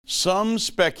Some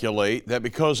speculate that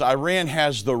because Iran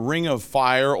has the ring of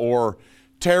fire or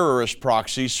terrorist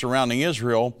proxies surrounding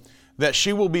Israel, that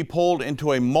she will be pulled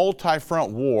into a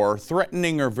multi-front war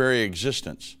threatening her very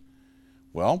existence.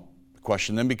 Well, the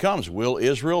question then becomes, will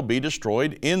Israel be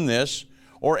destroyed in this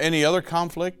or any other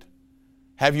conflict?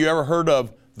 Have you ever heard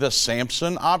of the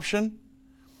Samson option?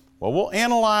 Well, we'll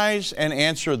analyze and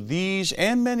answer these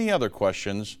and many other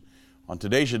questions on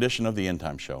today's edition of the End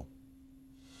Time Show.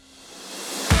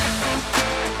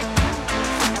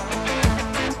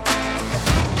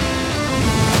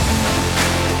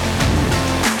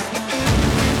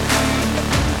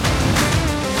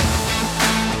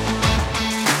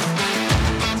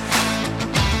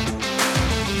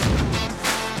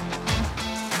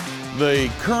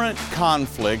 The current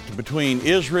conflict between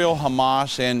Israel,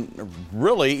 Hamas, and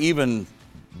really even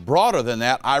broader than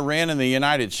that, Iran and the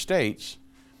United States,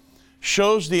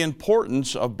 shows the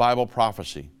importance of Bible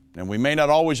prophecy. And we may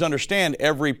not always understand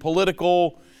every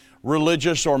political,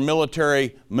 religious, or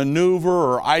military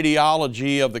maneuver or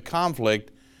ideology of the conflict,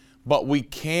 but we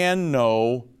can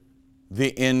know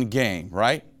the end game,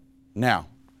 right? Now,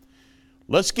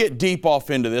 let's get deep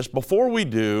off into this. Before we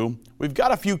do, we've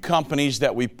got a few companies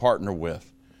that we partner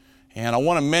with. And I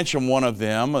want to mention one of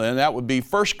them, and that would be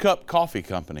First Cup Coffee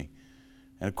Company.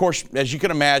 And of course, as you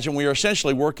can imagine, we are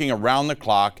essentially working around the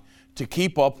clock to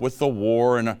keep up with the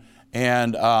war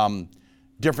and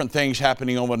different things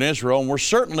happening over in Israel. And we're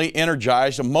certainly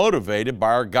energized and motivated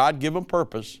by our God-given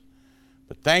purpose.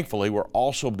 But thankfully, we're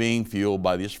also being fueled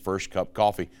by this First Cup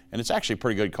Coffee. And it's actually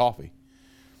pretty good coffee.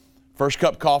 First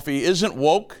Cup Coffee isn't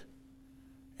woke,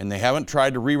 and they haven't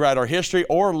tried to rewrite our history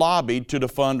or lobbied to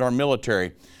defund our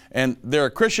military. And they're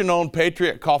a Christian-owned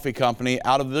patriot coffee company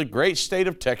out of the great state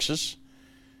of Texas,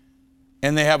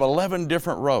 and they have 11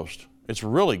 different roasts. It's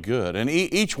really good, and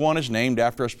each one is named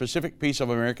after a specific piece of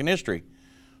American history.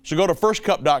 So go to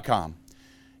firstcup.com.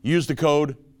 Use the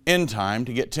code ENDTIME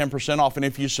to get 10% off, and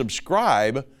if you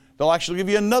subscribe, they'll actually give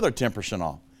you another 10%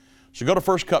 off. So go to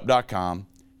firstcup.com.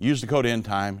 Use the code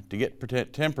ENDTIME to get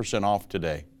 10% off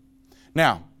today.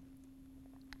 Now,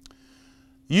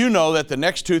 you know that the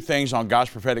next two things on God's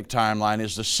prophetic timeline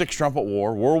is the Sixth Trumpet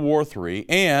War, World War III,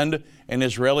 and an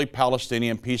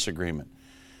Israeli-Palestinian peace agreement.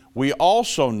 We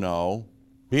also know,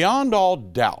 beyond all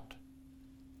doubt,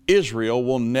 Israel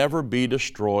will never be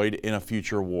destroyed in a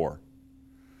future war.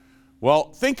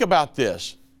 Well, think about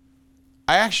this.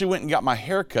 I actually went and got my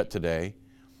hair cut today,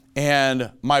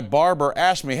 and my barber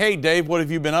asked me, "Hey, Dave, what have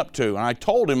you been up to?" And I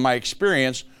told him my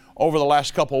experience over the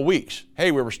last couple of weeks.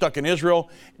 Hey, we were stuck in Israel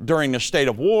during the state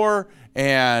of war,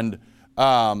 and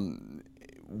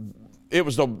it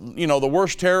was the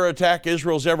worst terror attack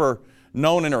Israel's ever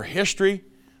known in her history.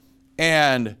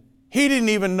 And he didn't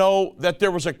even know that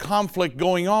there was a conflict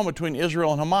going on between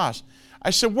Israel and Hamas. I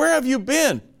said, "Where have you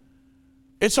been?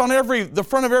 It's on the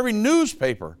front of every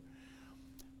newspaper."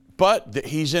 But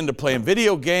he's into playing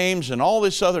video games and all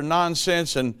this other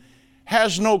nonsense and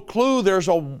has no clue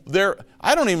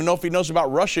I don't even know if he knows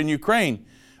about Russia and Ukraine.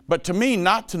 But to me,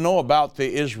 not to know about the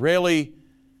Israeli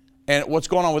and what's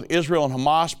going on with Israel and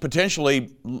Hamas, potentially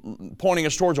pointing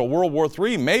us towards a World War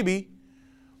III, maybe,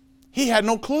 he had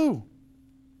no clue.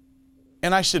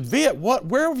 And I said, "Viet,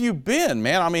 where have you been,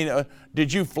 man? I mean,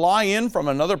 did you fly in from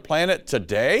another planet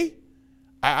today?"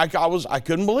 I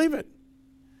couldn't believe it.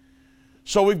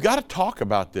 So we've got to talk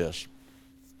about this.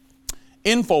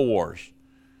 InfoWars,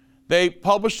 they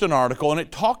published an article, and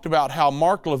it talked about how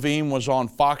Mark Levine was on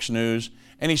Fox News,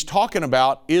 and he's talking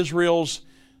about Israel's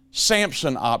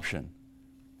Samson option.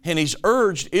 And he's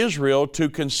urged Israel to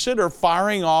consider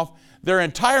firing off their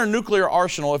entire nuclear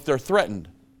arsenal if they're threatened.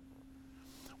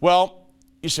 Well,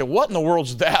 you say, what in the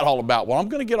world's that all about? Well, I'm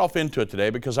going to get off into it today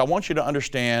because I want you to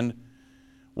understand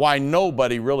why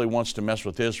nobody really wants to mess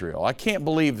with Israel. I can't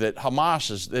believe that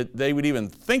that they would even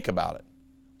think about it.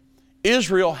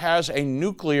 Israel has a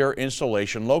nuclear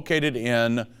installation located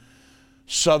in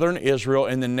southern Israel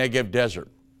in the Negev Desert.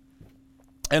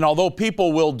 And although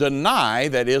people will deny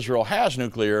that Israel has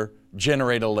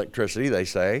nuclear-generated electricity, they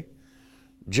say,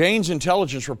 Jane's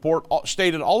intelligence report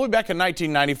stated all the way back in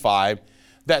 1995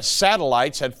 that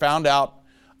satellites had found out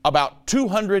about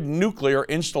 200 nuclear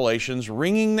installations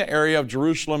ringing the area of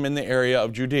Jerusalem in the area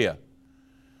of Judea.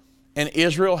 And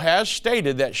Israel has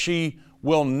stated that she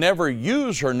will never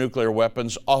use her nuclear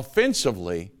weapons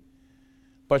offensively,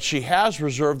 but she has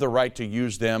reserved the right to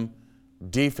use them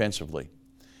defensively.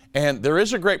 And there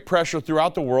is a great pressure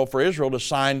throughout the world for Israel to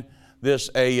sign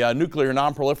a nuclear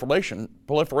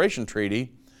non-proliferation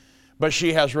treaty, but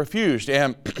she has refused.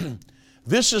 And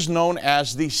this is known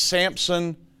as the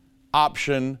Samson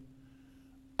option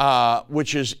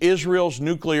which is Israel's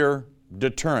nuclear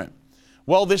deterrent.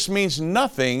 Well, this means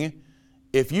nothing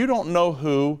if you don't know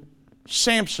who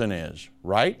Samson is,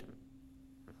 right?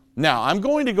 Now, I'm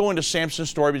going to go into Samson's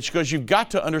story because you've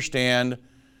got to understand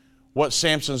what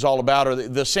Samson's all about, or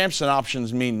the Samson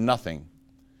options mean nothing.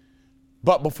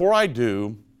 But before I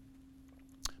do,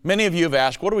 many of you have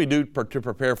asked, what do we do to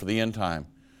prepare for the end time?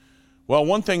 Well,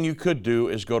 one thing you could do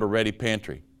is go to Ready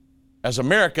Pantry. As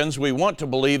Americans, we want to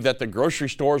believe that the grocery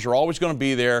stores are always going to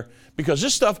be there because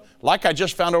this stuff, like I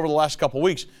just found over the last couple of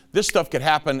weeks, this stuff could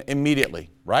happen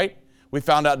immediately, right? We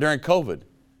found out during COVID.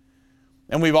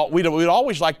 And we'd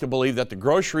always like to believe that the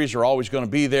groceries are always going to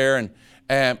be there.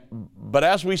 But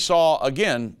as we saw,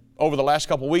 again, over the last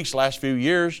couple of weeks, last few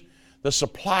years, the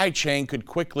supply chain could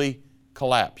quickly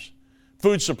collapse.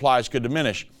 Food supplies could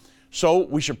diminish. So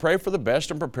we should pray for the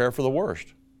best and prepare for the worst.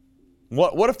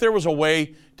 What if there was a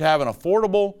way to have an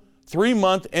affordable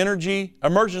 3-month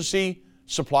emergency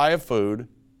supply of food?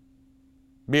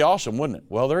 Be awesome, wouldn't it?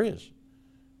 Well, there is.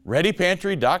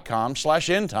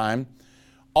 ReadyPantry.com/endtime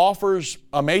offers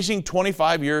amazing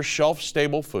 25-year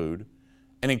shelf-stable food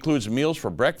and includes meals for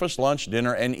breakfast, lunch,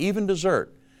 dinner, and even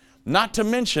dessert. Not to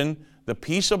mention the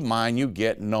peace of mind you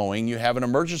get knowing you have an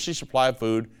emergency supply of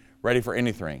food ready for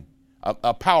anything.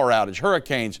 A power outage,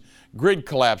 hurricanes, grid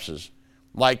collapses,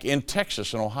 like in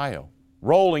Texas and Ohio,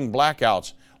 rolling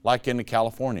blackouts like in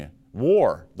California,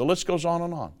 war, the list goes on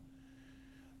and on.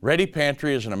 Ready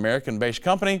Pantry is an American-based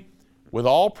company with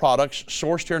all products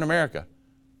sourced here in America.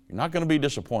 You're not going to be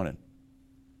disappointed.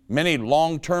 Many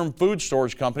long-term food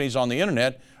storage companies on the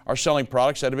internet are selling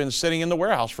products that have been sitting in the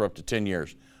warehouse for up to 10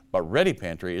 years. But Ready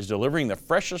Pantry is delivering the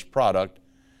freshest product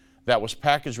that was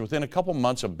packaged within a couple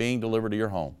months of being delivered to your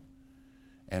home.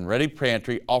 And Ready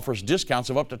Pantry offers discounts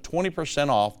of up to 20%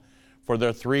 off for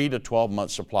their 3 to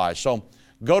 12-month supply. So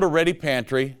go to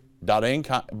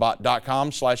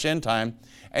readypantry.com/endtime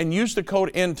and use the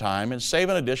code endtime and save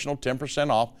an additional 10%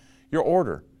 off your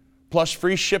order, plus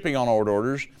free shipping on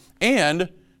orders, and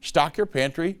stock your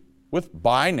pantry with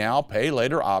buy now, pay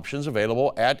later options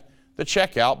available at the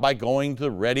checkout by going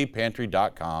to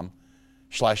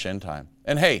readypantry.com/endtime.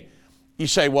 And hey, you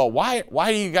say, well, why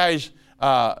are you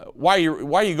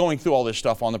going through all this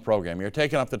stuff on the program? You're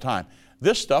taking up the time.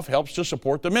 This stuff helps to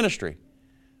support the ministry.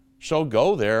 So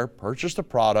go there, purchase the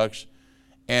products,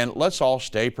 and let's all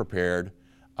stay prepared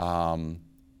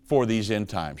for these end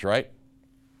times, right?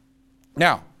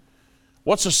 Now,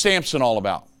 what's a Samson all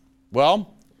about?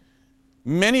 Well,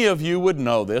 many of you would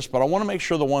know this, but I want to make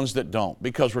sure the ones that don't,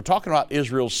 because we're talking about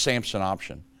Israel's Samson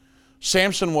option.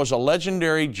 Samson was a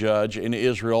legendary judge in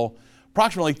Israel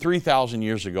approximately 3,000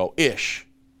 years ago-ish.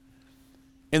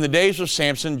 In the days of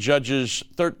Samson, Judges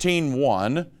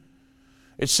 13:1,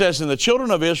 it says, "And the children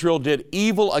of Israel did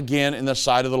evil again in the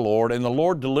sight of the Lord, and the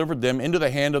Lord delivered them into the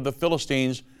hand of the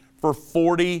Philistines for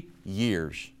 40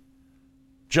 years."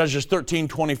 Judges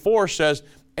 13:24 says,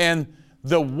 "And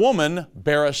the woman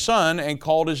bare a son and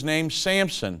called his name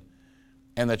Samson.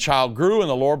 And the child grew, and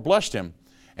the Lord blessed him.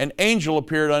 An angel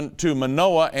appeared unto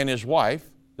Manoah and his wife,"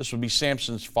 this would be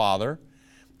Samson's father,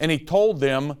 "and he told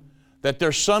them that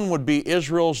their son would be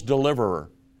Israel's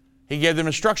deliverer." He gave them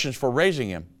instructions for raising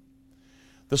him.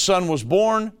 The son was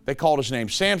born, they called his name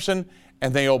Samson,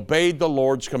 and they obeyed the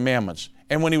Lord's commandments.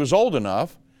 And when he was old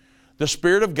enough, the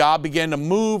Spirit of God began to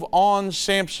move on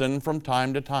Samson from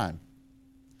time to time.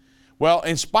 Well,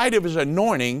 in spite of his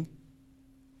anointing,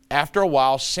 after a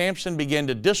while, Samson began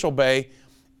to disobey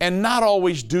and not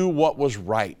always do what was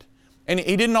right. And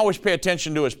he didn't always pay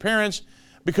attention to his parents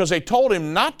because they told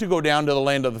him not to go down to the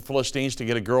land of the Philistines to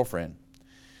get a girlfriend.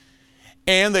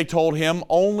 And they told him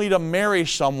only to marry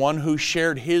someone who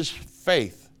shared his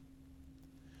faith.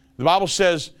 The Bible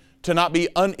says to not be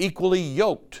unequally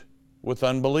yoked with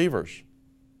unbelievers.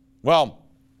 Well,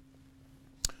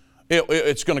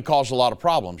 it's going to cause a lot of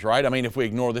problems, right? I mean, if we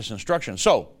ignore this instruction.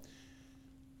 So,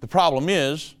 the problem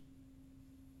is,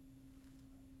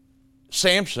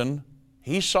 Samson,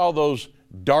 he saw those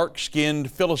dark-skinned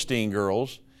Philistine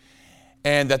girls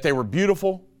and that they were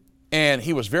beautiful, and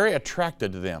he was very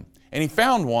attracted to them. And he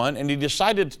found one, and he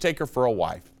decided to take her for a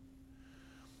wife.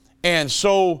 And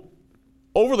so,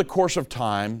 over the course of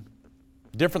time,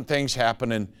 different things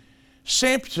happened, and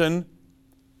Samson,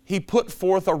 he put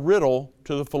forth a riddle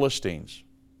to the Philistines.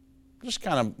 Just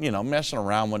kind of, messing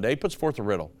around one day, he puts forth a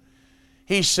riddle.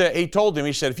 He told them,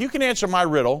 if you can answer my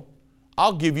riddle,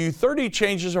 I'll give you 30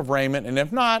 changes of raiment, and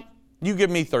if not, you give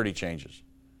me 30 changes.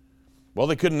 Well,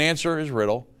 they couldn't answer his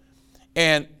riddle,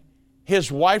 and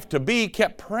his wife-to-be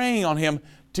kept praying on him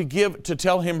to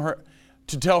tell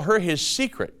her his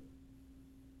secret.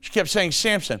 She kept saying,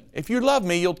 "Samson, if you love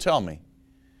me, you'll tell me."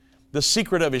 the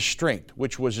secret of his strength,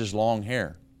 which was his long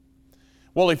hair.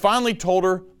 Well, he finally told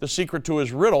her the secret to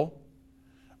his riddle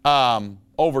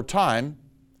over time,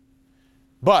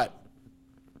 but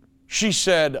she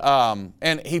said,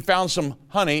 and he found some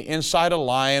honey inside a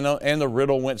lion, and the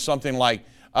riddle went something like,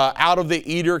 out of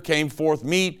the eater came forth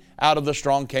meat, out of the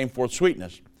strong came forth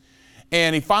sweetness.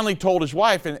 And he finally told his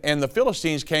wife, and the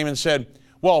Philistines came and said,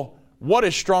 well, what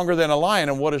is stronger than a lion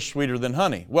and what is sweeter than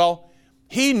honey? Well,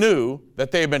 he knew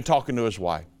that they had been talking to his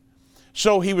wife.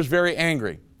 So he was very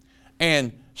angry.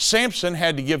 And Samson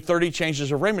had to give 30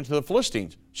 changes of raiment to the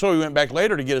Philistines. So he went back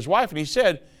later to get his wife, and he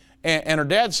said, and her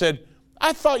dad said,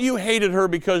 I thought you hated her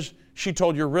because she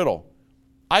told your riddle.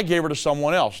 I gave her to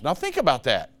someone else. Now think about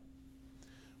that.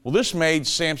 Well, this made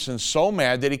Samson so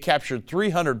mad that he captured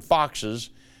 300 foxes,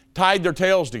 tied their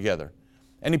tails together,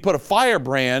 and he put a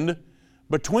firebrand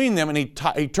between them, and he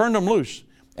turned them loose.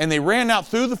 And they ran out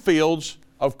through the fields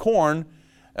of corn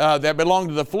that belonged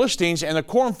to the Philistines, and the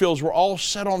cornfields were all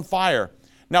set on fire.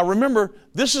 Now remember,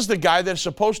 this is the guy that's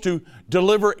supposed to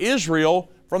deliver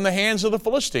Israel from the hands of the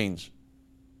Philistines.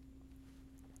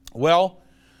 Well,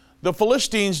 the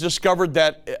Philistines discovered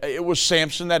that it was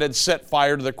Samson that had set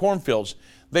fire to the cornfields.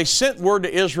 They sent word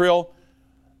to Israel,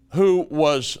 who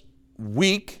was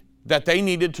weak, that they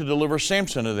needed to deliver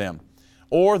Samson to them,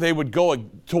 or they would go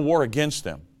to war against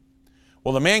them.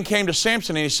 Well, the man came to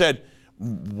Samson and he said,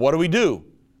 what do we do?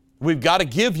 We've got to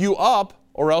give you up,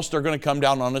 or else they're going to come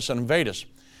down on us and invade us.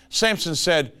 Samson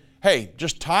said, hey,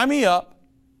 just tie me up,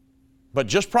 but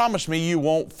just promise me you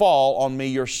won't fall on me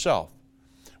yourself.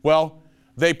 Well,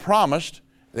 they promised.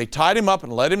 They tied him up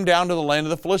and led him down to the land of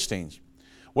the Philistines.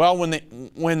 Well,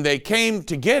 when they came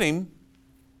to get him,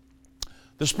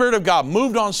 the Spirit of God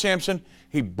moved on Samson.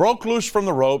 He broke loose from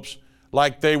the ropes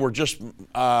like they were just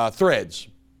threads.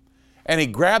 And he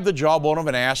grabbed the jawbone of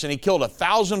an ass, and he killed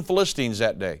 1,000 Philistines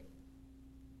that day.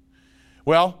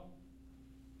 Well,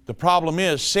 the problem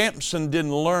is Samson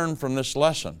didn't learn from this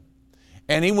lesson.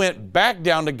 And he went back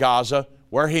down to Gaza,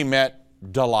 where he met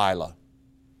Delilah.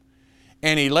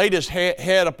 And he laid his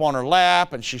head upon her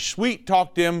lap, and she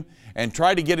sweet-talked him and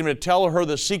tried to get him to tell her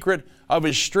the secret of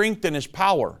his strength and his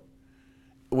power,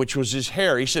 which was his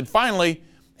hair. He said, finally,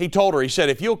 he told her, he said,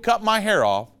 if you'll cut my hair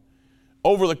off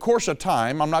over the course of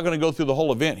time, I'm not going to go through the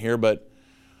whole event here, but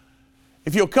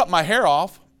if you'll cut my hair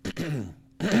off,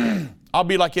 I'll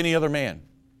be like any other man.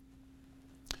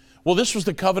 Well, this was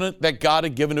the covenant that God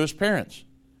had given to his parents.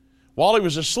 While he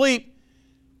was asleep,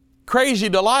 crazy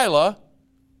Delilah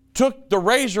took the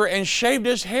razor and shaved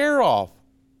his hair off.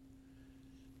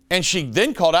 And she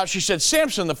then called out, she said,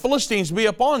 Samson, the Philistines be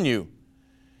upon you.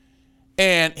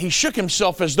 And he shook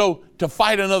himself as though to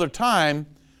fight another time,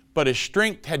 but his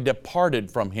strength had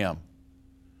departed from him.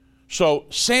 So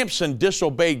Samson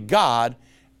disobeyed God,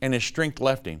 and his strength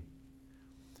left him.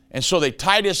 And so they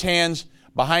tied his hands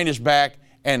behind his back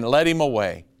and led him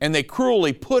away. And they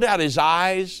cruelly put out his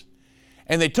eyes,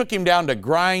 and they took him down to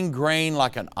grind grain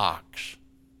like an ox.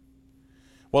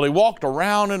 Well, he walked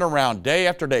around and around day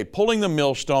after day, pulling the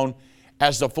millstone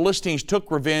as the Philistines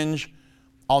took revenge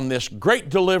on this great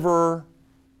deliverer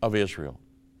of Israel.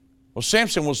 Well,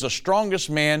 Samson was the strongest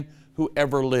man who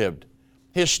ever lived.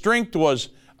 His strength was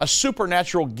a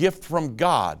supernatural gift from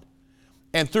God.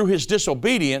 And through his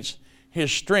disobedience,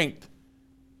 his strength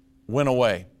went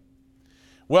away.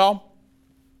 Well,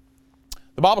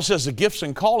 the Bible says the gifts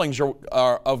and callings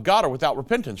of God are without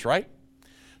repentance, right?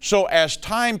 So as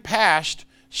time passed,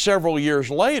 several years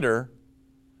later,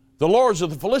 the lords of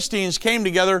the Philistines came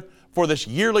together for this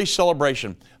yearly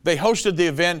celebration. They hosted the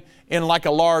event in like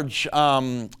a large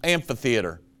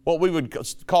amphitheater, what we would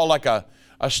call like a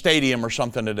stadium or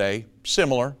something today,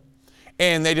 similar.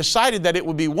 And they decided that it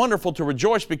would be wonderful to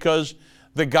rejoice because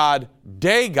the god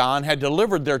Dagon had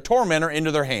delivered their tormentor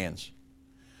into their hands.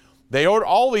 They ordered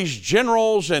all these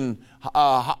generals and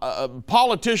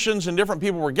politicians and different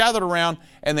people were gathered around,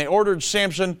 and they ordered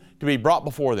Samson to be brought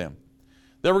before them.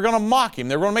 They were going to mock him.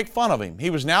 They were going to make fun of him. He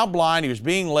was now blind. He was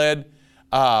being led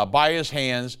by his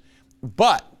hands,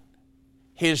 but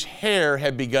his hair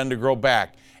had begun to grow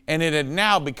back, and it had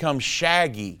now become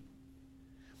shaggy.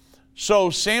 So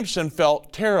Samson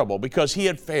felt terrible because he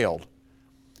had failed.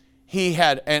 He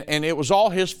had, and it was all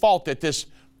his fault that this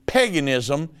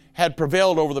paganism had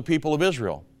prevailed over the people of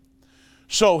Israel.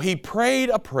 So he prayed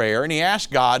a prayer and he asked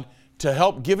God to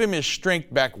help give him his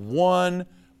strength back one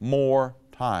more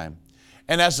time.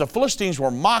 And as the Philistines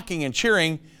were mocking and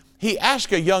cheering, he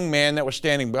asked a young man that was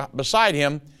standing beside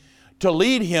him to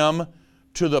lead him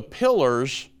to the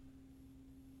pillars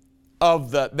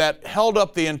of that held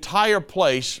up the entire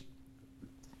place.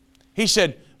 He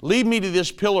said, lead me to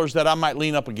these pillars that I might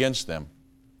lean up against them.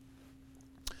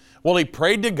 Well, he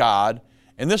prayed to God,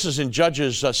 and this is in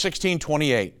Judges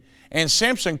 16:28. And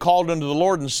Samson called unto the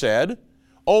Lord and said,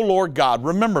 O Lord God,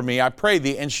 remember me, I pray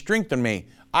thee, and strengthen me.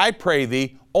 I pray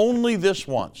thee only this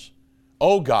once,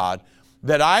 O God,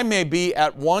 that I may be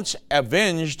at once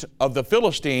avenged of the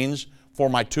Philistines for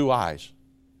my 2 eyes.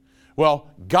 Well,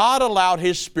 God allowed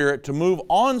his spirit to move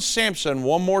on Samson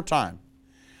one more time.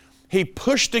 He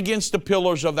pushed against the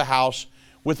pillars of the house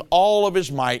with all of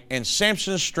his might, and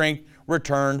Samson's strength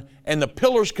returned, and the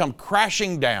pillars come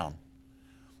crashing down.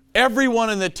 Everyone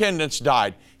in the attendance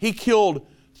died. He killed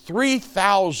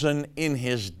 3,000 in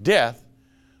his death,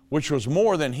 which was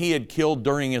more than he had killed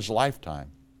during his lifetime.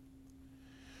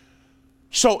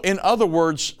 So, in other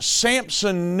words,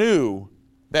 Samson knew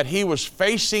that he was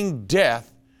facing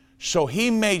death, so he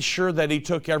made sure that he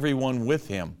took everyone with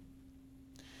him.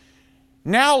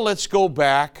 Now let's go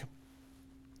back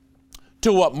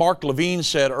to what Mark Levine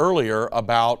said earlier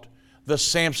about the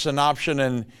Samson option,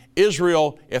 and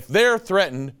Israel, if they're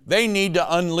threatened, they need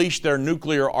to unleash their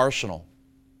nuclear arsenal.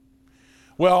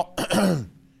 Well,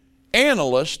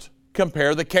 analysts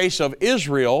compare the case of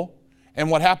Israel and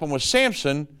what happened with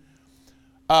Samson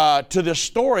to this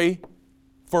story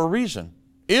for a reason.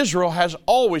 Israel has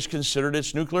always considered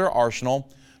its nuclear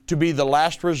arsenal to be the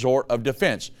last resort of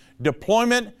defense.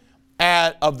 Deployment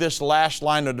of this last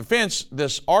line of defense,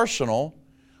 this arsenal,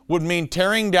 would mean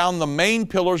tearing down the main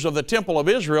pillars of the Temple of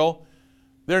Israel,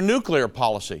 their nuclear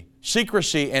policy,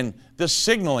 secrecy, and the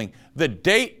signaling. To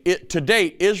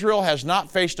date, Israel has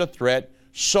not faced a threat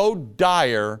so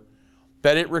dire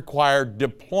that it required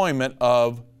deployment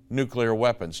of nuclear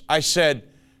weapons. I said,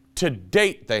 to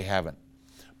date they haven't.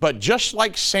 But just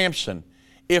like Samson,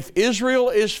 if Israel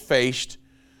is faced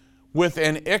with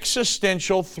an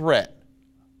existential threat,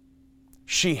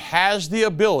 she has the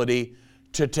ability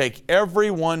to take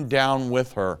everyone down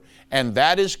with her. And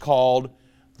that is called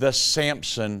the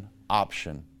Samson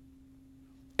option.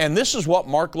 And this is what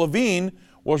Mark Levine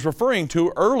was referring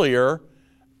to earlier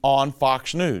on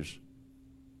Fox News.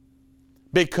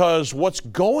 Because what's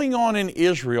going on in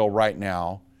Israel right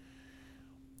now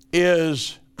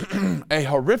is a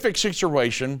horrific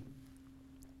situation,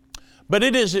 but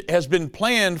it has been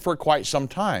planned for quite some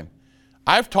time.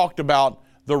 I've talked about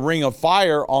the Ring of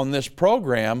Fire on this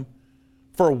program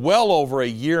for well over a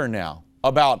year now,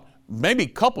 about maybe a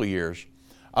couple years,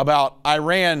 about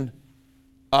Iran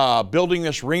building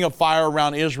this Ring of Fire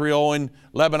around Israel in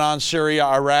Lebanon, Syria,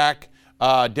 Iraq,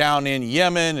 down in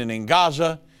Yemen and in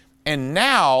Gaza. And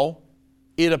now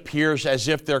it appears as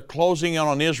if they're closing in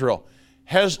on Israel.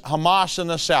 Hamas in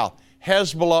the south,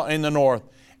 Hezbollah in the north,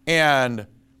 and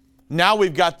now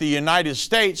we've got the United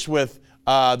States with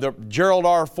the Gerald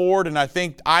R. Ford and I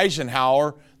think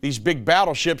Eisenhower. These big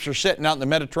battleships are sitting out in the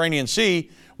Mediterranean Sea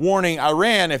warning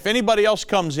Iran, if anybody else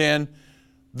comes in,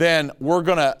 then we're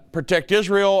going to protect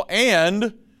Israel.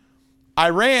 And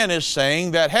Iran is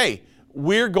saying that, hey,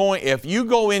 if you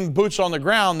go in boots on the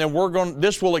ground, then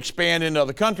this will expand into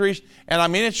other countries. And I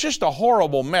mean, it's just a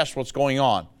horrible mess what's going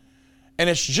on. And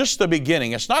it's just the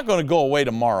beginning. It's not going to go away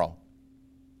tomorrow.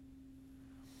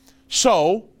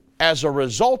 So, as a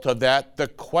result of that, the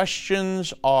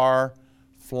questions are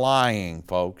flying,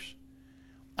 folks.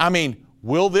 I mean,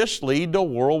 will this lead to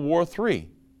World War III?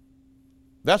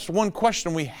 That's one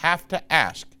question we have to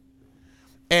ask.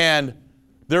 And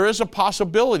there is a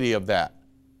possibility of that.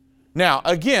 Now,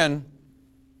 again,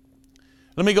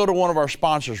 let me go to one of our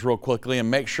sponsors real quickly and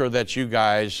make sure that you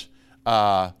guys,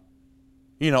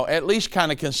 at least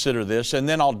kind of consider this, and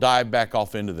then I'll dive back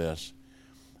off into this.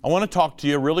 I want to talk to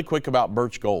you really quick about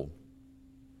Birch Gold.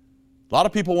 A lot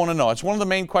of people want to know. It's one of the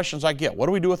main questions I get. What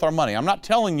do we do with our money? I'm not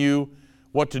telling you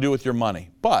what to do with your money,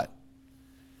 but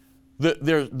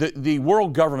the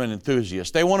world government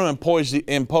enthusiasts, they want to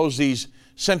impose these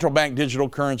central bank digital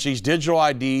currencies, digital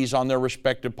IDs on their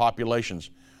respective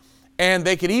populations. And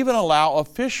they could even allow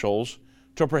officials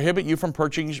to prohibit you from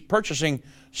purchasing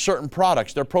certain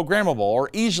products. They're programmable or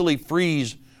easily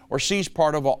freeze or seize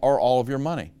part of or all of your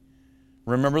money.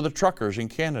 Remember the truckers in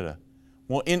Canada?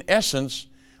 Well, in essence,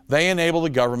 they enable the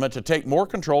government to take more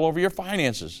control over your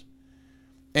finances.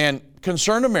 And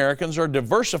concerned Americans are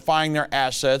diversifying their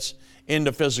assets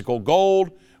into physical gold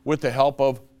with the help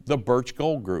of the Birch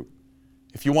Gold Group.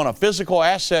 If you want a physical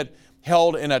asset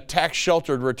held in a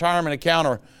tax-sheltered retirement account,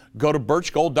 or go to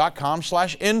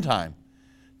birchgold.com/endtime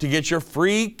to get your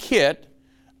free kit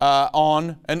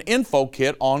on an info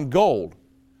kit on gold.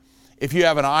 If you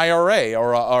have an IRA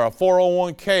or a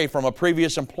 401k from a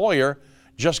previous employer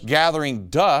just gathering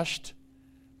dust,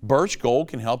 Birch Gold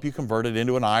can help you convert it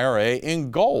into an IRA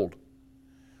in gold.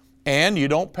 And you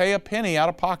don't pay a penny out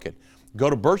of pocket. Go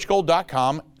to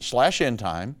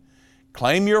birchgold.com/endtime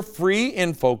Claim your free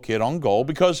info kit on gold,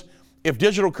 because if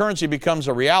digital currency becomes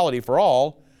a reality for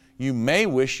all, you may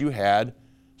wish you had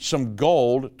some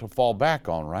gold to fall back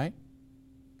on, right?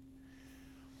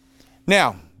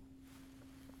 Now,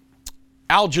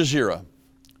 Al Jazeera,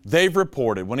 they've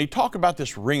reported, when he talked about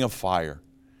this ring of fire,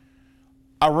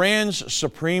 Iran's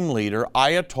supreme leader,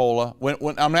 Ayatollah,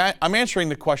 when I'm answering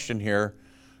the question here,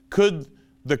 could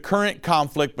the current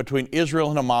conflict between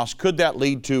Israel and Hamas, could that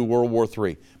lead to World War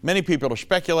III? Many people are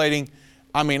speculating.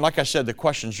 I mean, like I said, the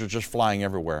questions are just flying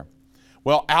everywhere.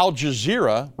 Well, Al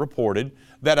Jazeera reported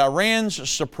that Iran's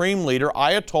supreme leader,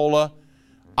 Ayatollah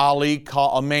Ali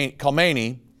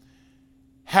Khamenei,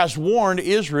 has warned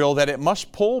Israel that it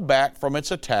must pull back from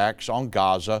its attacks on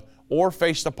Gaza or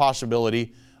face the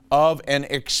possibility of an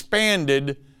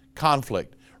expanded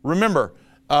conflict. Remember,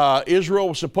 Israel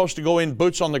was supposed to go in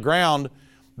boots on the ground.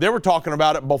 They were talking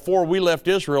about it before we left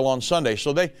Israel on Sunday.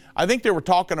 So I think they were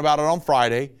talking about it on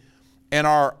Friday, and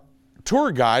our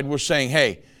tour guide was saying,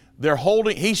 hey, they're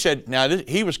holding, he said, now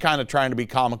he was kind of trying to be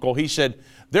comical. He said,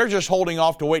 they're just holding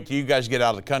off to wait till you guys get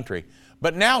out of the country.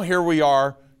 But now here we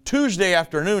are, Tuesday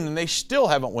afternoon, and they still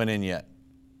haven't went in yet.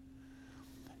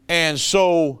 And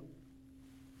so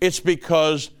it's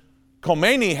because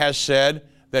Khamenei has said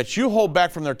that you hold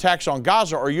back from their attacks on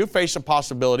Gaza or you face a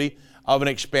possibility of an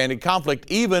expanded conflict,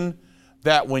 even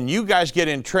that when you guys get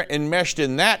enmeshed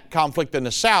in that conflict in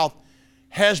the south,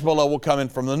 Hezbollah will come in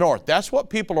from the north. That's what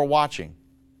people are watching.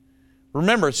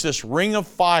 Remember, it's this ring of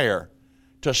fire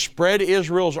to spread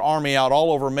Israel's army out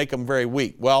all over and make them very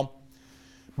weak. Well,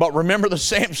 but remember the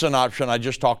Samson option I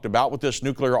just talked about with this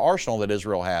nuclear arsenal that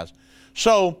Israel has.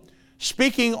 So,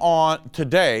 speaking on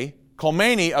today,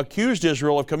 Khamenei accused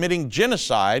Israel of committing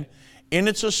genocide in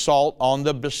its assault on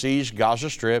the besieged Gaza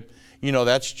Strip. You know,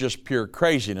 that's just pure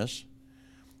craziness.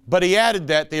 But he added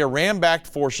that the Iran-backed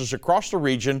forces across the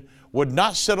region would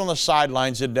not sit on the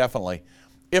sidelines indefinitely.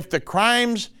 If the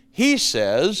crimes, he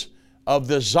says, of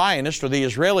the Zionist or the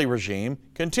Israeli regime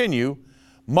continue,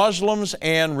 Muslims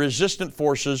and resistant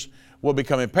forces will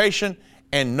become impatient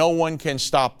and no one can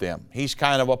stop them. He's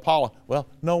kind of well,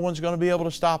 no one's going to be able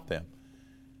to stop them.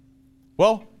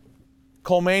 Well,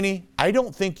 Khamenei, I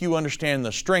don't think you understand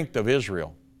the strength of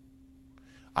Israel.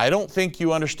 I don't think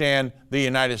you understand the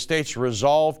United States'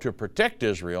 resolve to protect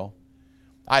Israel.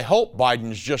 I hope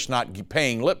Biden's just not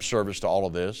paying lip service to all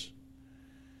of this.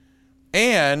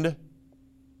 And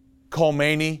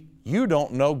Khamenei, you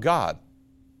don't know God.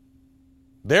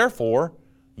 Therefore,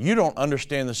 you don't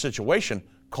understand the situation.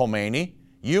 Khamenei,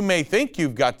 you may think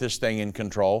you've got this thing in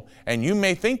control, and you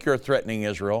may think you're threatening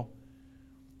Israel,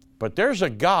 but there's a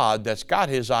God that's got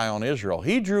his eye on Israel.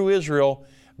 He drew Israel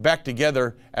back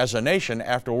together as a nation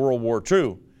after World War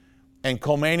II. And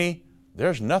Khamenei,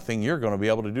 there's nothing you're going to be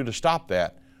able to do to stop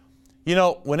that. You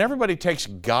know, when everybody takes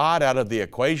God out of the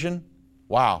equation,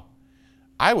 wow,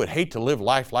 I would hate to live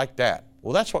life like that.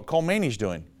 Well, that's what Khomeinei's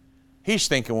doing. He's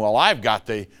thinking, well, I've got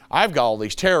all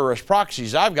these terrorist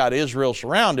proxies. I've got Israel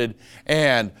surrounded,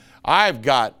 and I'm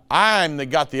got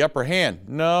the upper hand.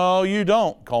 No, you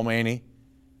don't, Khamenei.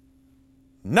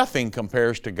 Nothing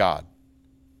compares to God.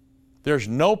 There's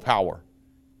no power.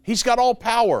 He's got all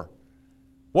power.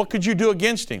 What could you do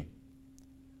against him?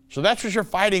 So that's what you're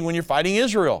fighting when you're fighting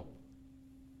Israel.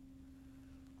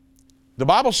 The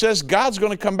Bible says God's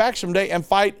going to come back someday and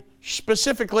fight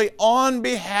specifically on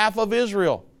behalf of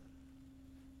Israel.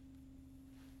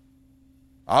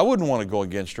 I wouldn't want to go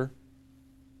against her.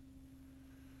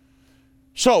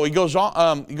 So he goes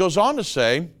on to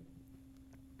say,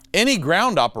 any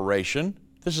ground operation,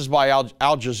 this is by Al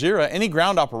Jazeera, any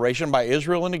ground operation by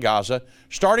Israel into Gaza,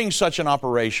 starting such an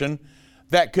operation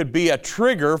that could be a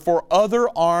trigger for other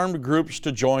armed groups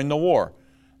to join the war.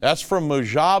 That's from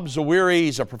Mujab Zawiri.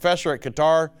 He's a professor at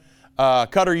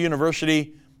Qatar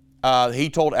University. He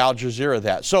told Al Jazeera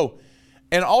that. So,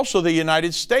 and also the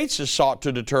United States has sought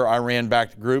to deter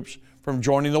Iran-backed groups from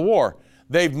joining the war.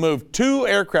 They've moved 2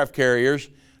 aircraft carriers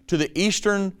to the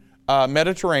eastern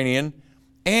Mediterranean,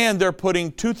 and they're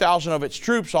putting 2,000 of its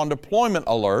troops on deployment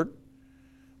alert.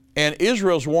 And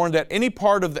Israel's warned that any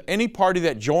party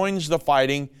that joins the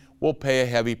fighting will pay a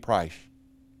heavy price.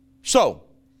 So,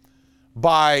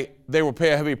 they will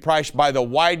pay a heavy price by the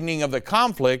widening of the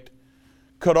conflict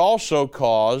could also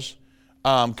cause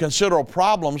considerable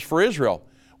problems for Israel,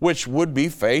 which would be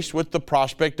faced with the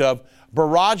prospect of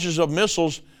barrages of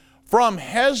missiles from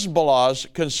Hezbollah's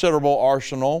considerable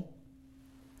arsenal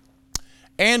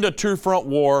and a two-front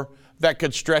war that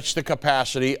could stretch the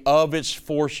capacity of its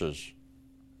forces.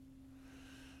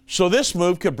 So this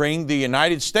move could bring the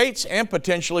United States and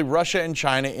potentially Russia and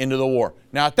China into the war.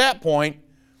 Now at that point,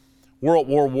 World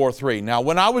War III. Now,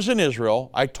 when I was in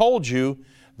Israel, I told you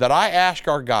that I asked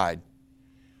our guide,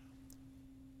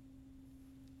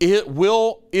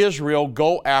 will Israel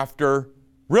go after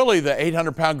really the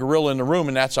 800-pound gorilla in the room,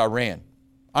 and that's Iran?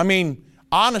 I mean,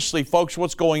 honestly, folks,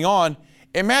 what's going on?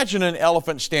 Imagine an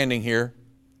elephant standing here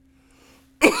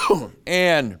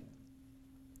and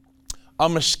a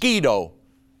mosquito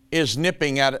is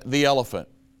nipping at the elephant.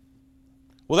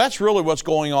 Well, that's really what's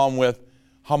going on with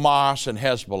Hamas and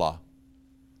Hezbollah.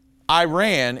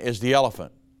 Iran is the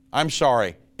elephant. I'm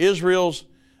sorry, Israel's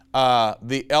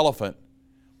the elephant.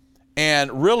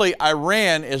 And really,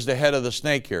 Iran is the head of the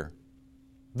snake here.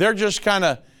 They're just kind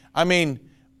of, I mean,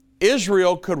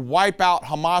 Israel could wipe out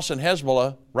Hamas and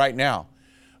Hezbollah right now.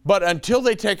 But until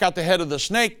they take out the head of the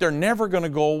snake, they're never going to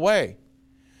go away.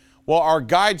 Well, our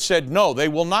guide said, no, they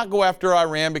will not go after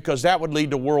Iran because that would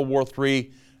lead to World War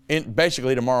III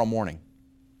basically tomorrow morning.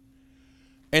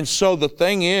 And so the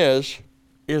thing is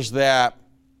that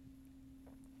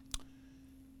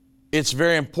it's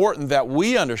very important that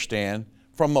we understand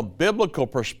from a biblical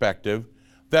perspective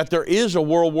that there is a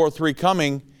World War III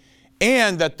coming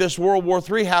and that this World War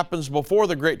III happens before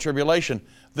the Great Tribulation.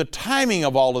 The timing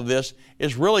of all of this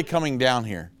is really coming down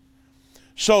here.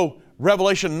 So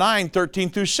Revelation 9, 13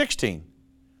 through 16,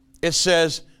 it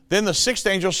says, then the sixth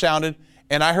angel sounded,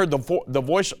 and I heard the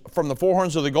voice from the four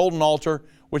horns of the golden altar,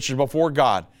 which is before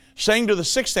God, saying to the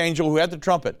sixth angel who had the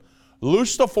trumpet,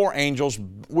 loose the four angels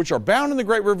which are bound in the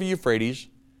great river Euphrates.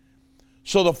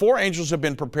 So the four angels have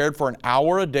been prepared for an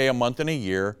hour, a day, a month, and a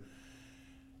year,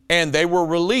 and they were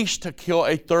released to kill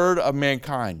a third of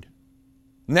mankind.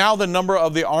 Now the number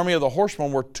of the army of the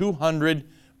horsemen were 200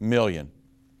 million.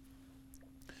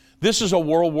 This is a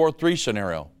World War III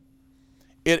scenario.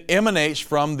 It emanates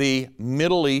from the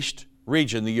Middle East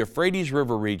region, the Euphrates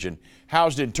River region,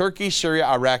 housed in Turkey, Syria,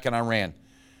 Iraq, and Iran.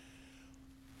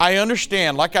 I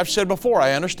understand, like I've said before,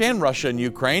 I understand Russia and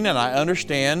Ukraine, and I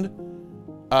understand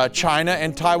China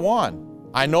and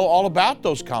Taiwan. I know all about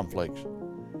those conflicts.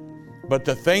 But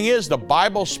the thing is, the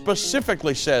Bible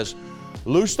specifically says,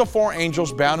 loose the four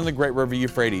angels bound in the great river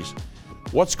Euphrates.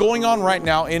 What's going on right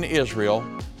now in Israel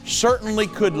certainly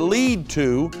could lead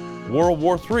to World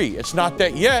War III. It's not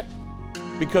that yet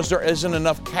because there isn't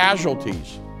enough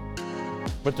casualties.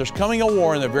 But there's coming a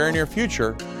war in the very near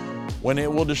future when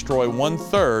it will destroy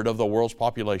 1/3 of the world's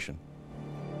population.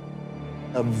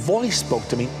 A voice spoke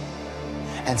to me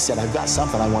and said, I've got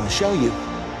something I want to show you.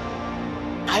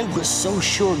 I was so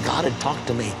sure God had talked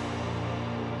to me.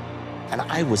 And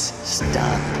I was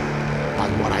stunned by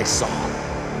what I saw.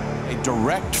 A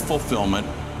direct fulfillment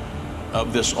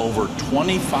of this over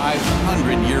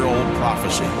 2,500-year-old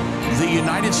prophecy. The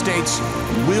United States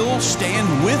will stand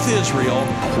with Israel.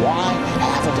 Why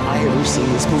haven't I ever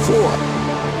seen this before?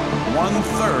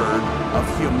 1/3 of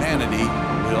humanity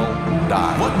will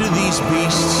die. What do these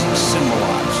beasts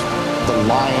symbolize? The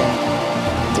lion,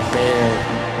 the bear,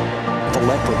 the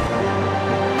leopard.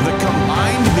 The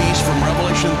combined beast from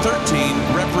Revelation 13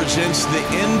 represents the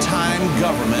end-time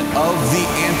government of the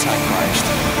Antichrist.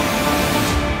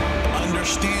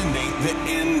 Understanding the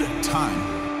end time.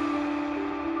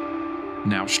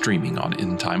 Now streaming on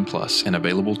Endtime Plus and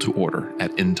available to order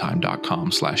at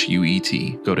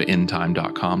endtime.com/UET. Go to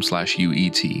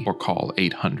endtime.com/UET or call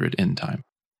 800-ENDTIME.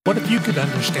 What if you could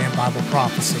understand Bible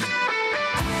prophecy?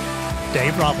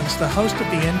 Dave Robbins, the host of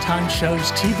the End Time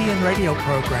Show's TV and radio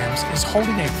programs, is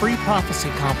holding a free prophecy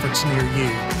conference near you.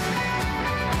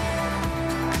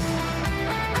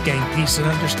 Gain peace and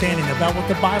understanding about what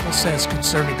the Bible says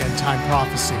concerning end-time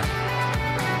prophecy.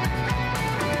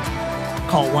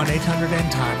 Call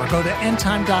 1-800-ENDTIME or go to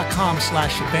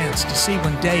endtime.com/events to see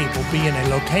when Dave will be in a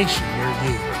location near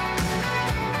you.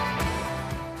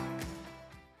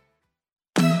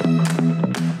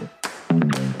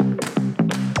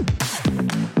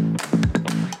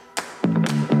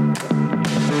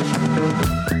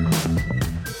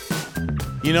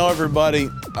 You know, everybody,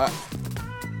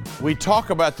 we talk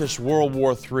about this World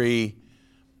War III.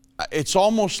 It's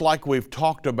almost like we've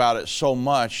talked about it so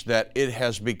much that it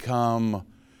has become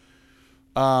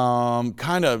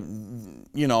kind of,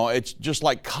 you know, it's just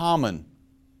like common.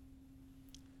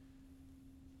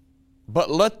 But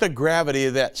let the gravity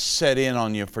of that set in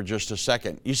on you for just a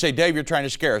second. You say, Dave, you're trying to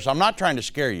scare us. I'm not trying to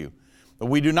scare you. But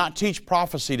we do not teach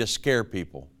prophecy to scare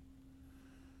people.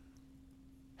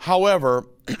 However,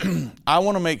 I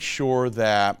want to make sure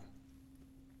that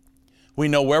we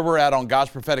know where we're at on God's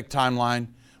prophetic timeline.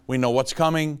 We know what's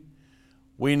coming.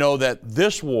 We know that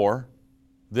this war,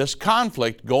 this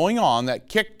conflict going on that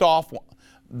kicked off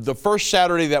the first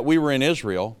Saturday that we were in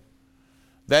Israel,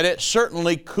 that it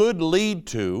certainly could lead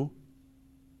to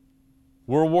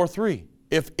World War III.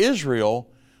 If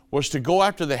Israel was to go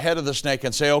after the head of the snake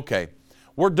and say, okay,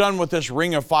 we're done with this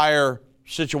ring of fire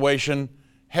situation,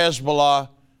 Hezbollah,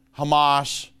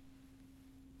 Hamas,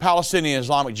 Palestinian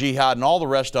Islamic Jihad, and all the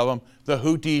rest of them, the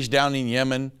Houthis down in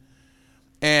Yemen,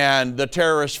 and the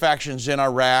terrorist factions in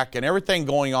Iraq, and everything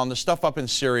going on, the stuff up in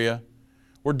Syria,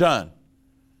 we're done.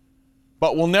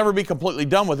 But we'll never be completely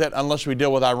done with it unless we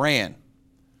deal with Iran,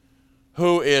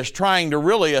 who is trying to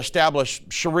really establish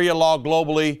Sharia law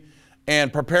globally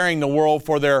and preparing the world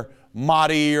for their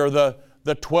Mahdi or the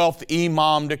 12th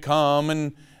Imam to come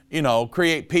and,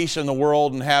 create peace in the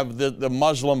world and have the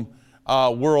Muslim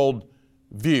world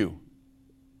view.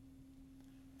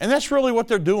 And that's really what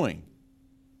they're doing.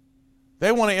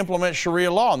 They want to implement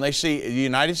Sharia law, and they see the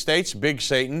United States, big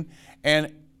Satan,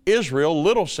 and Israel,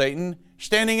 little Satan,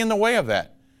 standing in the way of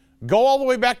that. Go all the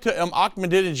way back to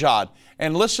Ahmadinejad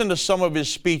and listen to some of his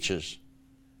speeches.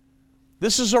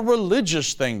 This is a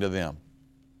religious thing to them.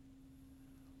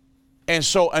 And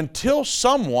so until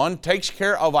someone takes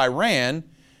care of Iran,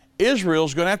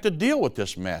 Israel's going to have to deal with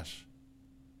this mess.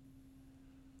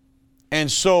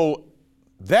 And so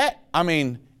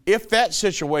if that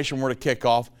situation were to kick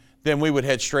off, then we would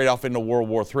head straight off into World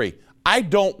War III. I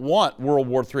don't want World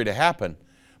War III to happen,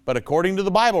 but according to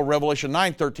the Bible, Revelation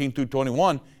 9:13 through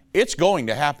 21, it's going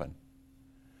to happen.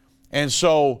 And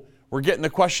so we're getting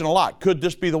the question a lot. Could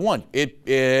this be the one?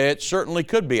 It certainly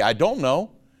could be. I don't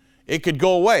know. It could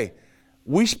go away.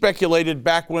 We speculated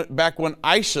back when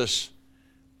ISIS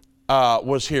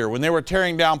was here, when they were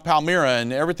tearing down Palmyra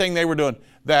and everything they were doing,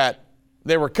 that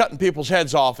they were cutting people's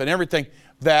heads off and everything,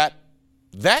 that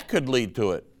could lead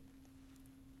to it.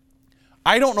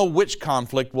 I don't know which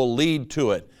conflict will lead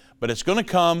to it, but it's going to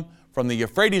come from the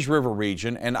Euphrates River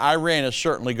region, and Iran is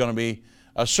certainly going to be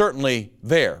certainly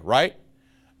there, right?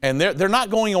 And they're not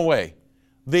going away.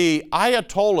 The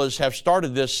Ayatollahs have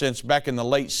started this since back in the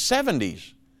late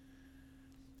 70s.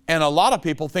 And a lot of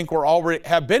people think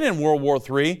have been in World War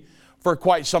III for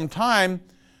quite some time,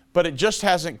 but it just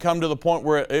hasn't come to the point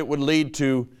where it would lead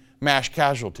to mass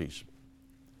casualties.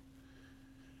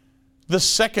 The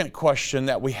second question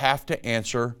that we have to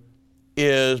answer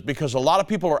is, because a lot of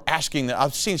people are asking that.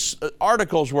 I've seen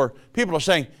articles where people are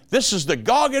saying, this is the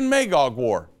Gog and Magog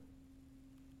war.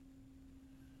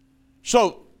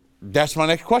 So that's my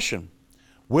next question.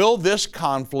 Will this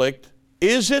conflict,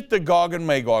 is it the Gog and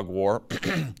Magog war,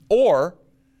 or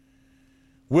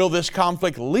will this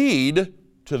conflict lead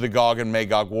to the Gog and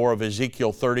Magog war of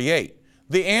Ezekiel 38?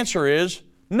 The answer is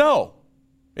no,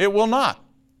 it will not.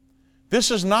 This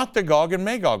is not the Gog and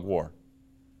Magog war.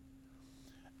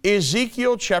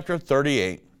 Ezekiel chapter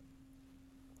 38,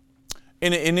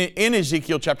 in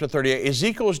Ezekiel chapter 38,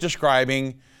 Ezekiel is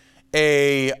describing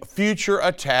a future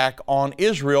attack on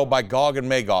Israel by Gog and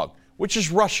Magog, which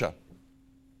is Russia,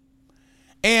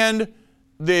 and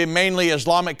the mainly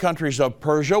Islamic countries of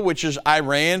Persia, which is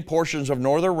Iran, portions of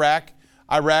northern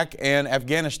Iraq, and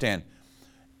Afghanistan.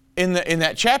 In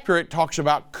that chapter, it talks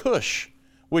about Cush,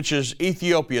 which is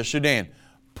Ethiopia, Sudan.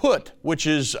 Put, which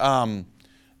is,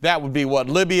 that would be what,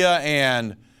 Libya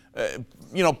and,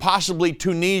 possibly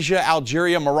Tunisia,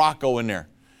 Algeria, Morocco in there.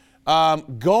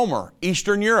 Gomer,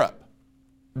 Eastern Europe.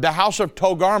 The house of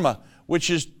Togarmah, which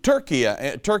is Turkey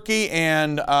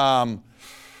and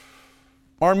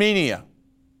Armenia.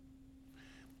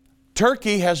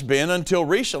 Turkey has been, until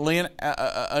recently,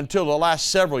 until the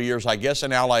last several years, I guess,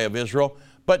 an ally of Israel.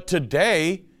 But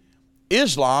today,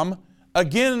 Islam,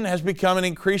 again, has become an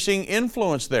increasing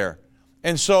influence there.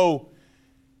 And so,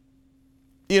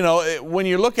 when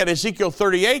you look at Ezekiel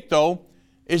 38, though,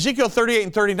 Ezekiel 38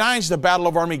 and 39 is the Battle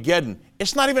of Armageddon.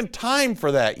 It's not even time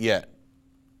for that yet.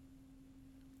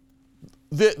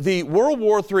 The World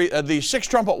War III, the Sixth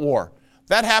Trumpet War,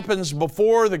 that happens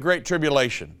before the Great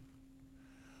Tribulation.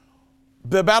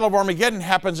 The Battle of Armageddon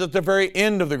happens at the very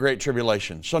end of the Great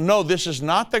Tribulation. So no, this is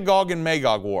not the Gog and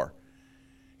Magog war.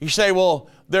 You say, well,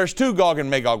 there's two Gog and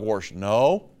Magog wars.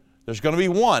 No, there's going to be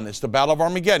one. It's the Battle of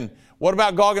Armageddon. What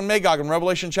about Gog and Magog in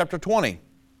Revelation chapter 20?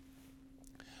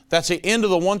 That's the end of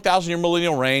the 1,000-year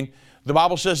millennial reign. The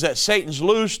Bible says that Satan's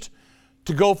loosed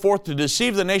to go forth to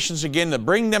deceive the nations again, to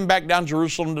bring them back down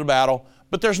Jerusalem to battle.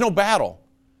 But there's no battle.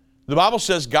 The Bible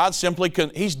says God simply,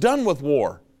 He's done with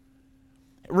war.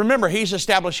 Remember, He's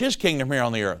established His kingdom here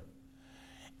on the earth.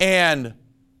 And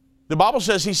the Bible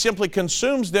says He simply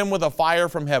consumes them with a fire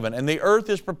from heaven. And the earth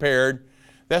is prepared.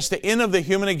 That's the end of the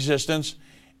human existence.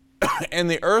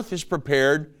 And the earth is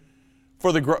prepared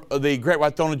for the great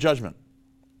white throne of judgment.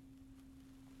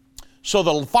 So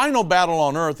the final battle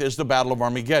on earth is the Battle of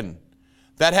Armageddon.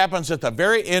 That happens at the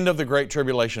very end of the Great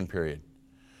Tribulation period.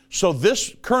 So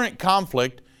this current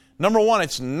conflict, Number one,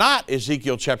 it's not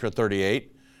Ezekiel chapter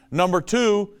 38. Number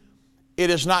two, it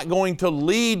is not going to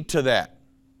lead to that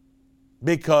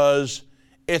because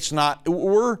it's not,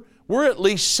 we're at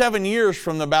least 7 years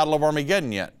from the Battle of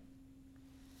Armageddon yet.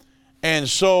 And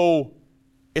so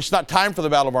it's not time for the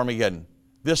Battle of Armageddon.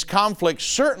 This conflict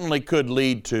certainly could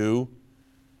lead to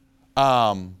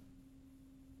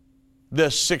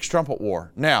this sixth trumpet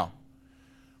war. Now,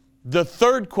 the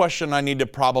third question I need to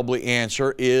probably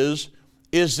answer is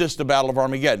this the Battle of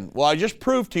Armageddon? Well, I just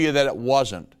proved to you that it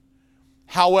wasn't.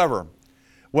 However,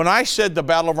 when I said the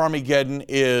Battle of Armageddon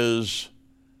it's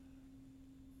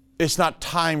not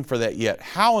time for that yet,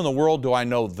 how in the world do I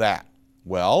know that?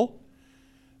 Well,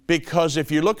 because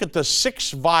if you look at the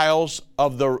seven vials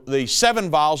of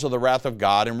the wrath of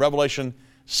God in Revelation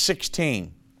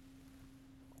 16,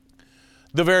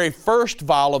 the very first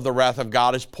vial of the wrath of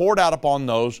God is poured out upon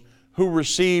those who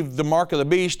received the mark of the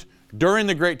beast during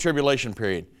the Great Tribulation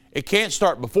period. It can't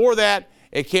start before that.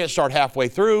 It can't start halfway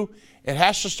through. It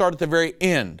has to start at the very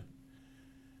end.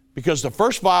 Because the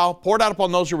first vial poured out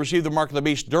upon those who received the mark of the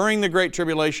beast during the Great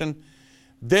Tribulation.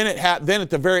 Then at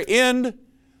the very end,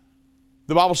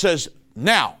 the Bible says,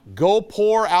 now go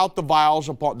pour out the vials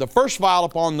upon the first vial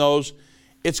upon those.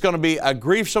 It's going to be a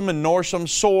grievous and noisome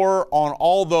sore on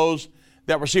all those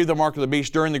that received the mark of the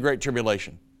beast during the Great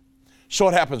Tribulation. So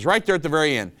it happens right there at the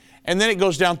very end. And then it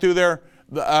goes down through there.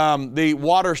 The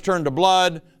waters turn to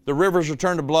blood. The rivers are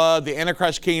turned to blood. The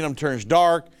Antichrist kingdom turns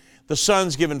dark. The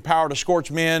sun's given power to scorch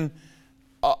men.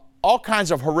 All kinds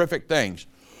of horrific things.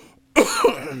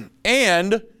 And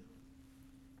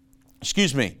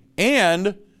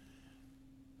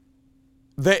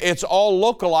it's all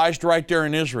localized right there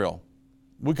in Israel.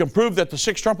 We can prove that the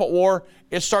sixth trumpet war,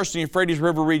 it starts in the Euphrates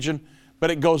River region,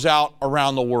 but it goes out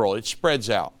around the world. It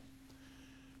spreads out.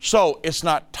 So it's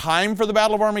not time for the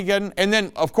Battle of Armageddon. And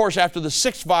then, of course, after the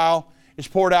sixth vial is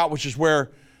poured out, which is where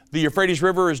the Euphrates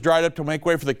River is dried up to make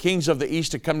way for the kings of the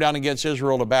east to come down against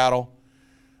Israel to battle.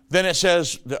 Then it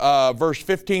says, verse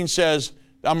 15 says,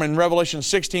 I'm in Revelation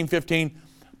 16:15,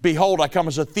 behold, I come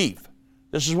as a thief.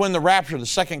 This is when the rapture, the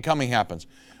second coming happens.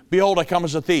 Behold, I come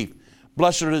as a thief.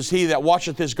 Blessed is he that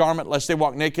watcheth his garment, lest they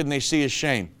walk naked and they see his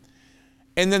shame.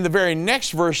 And then the very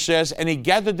next verse says, and he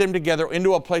gathered them together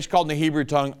into a place called in the Hebrew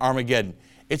tongue Armageddon.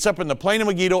 It's up in the plain of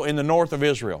Megiddo in the north of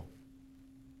Israel.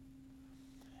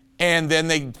 And then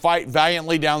they fight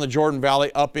valiantly down the Jordan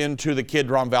Valley up into the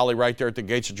Kidron Valley right there at the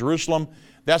gates of Jerusalem.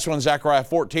 That's when Zechariah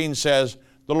 14 says,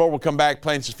 the Lord will come back,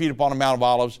 plants his feet upon the Mount of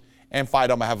Olives, and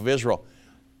fight on behalf of Israel.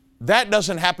 That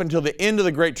doesn't happen until the end of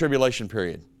the Great Tribulation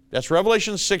period. That's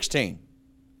Revelation 16.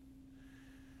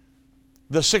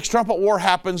 The sixth trumpet war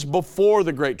happens before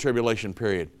the Great Tribulation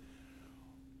period.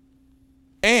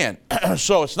 And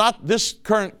so it's not, this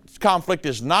current conflict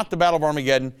is not the Battle of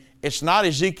Armageddon. It's not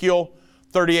Ezekiel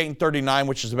 38 and 39,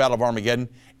 which is the Battle of Armageddon.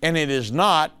 And it is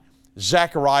not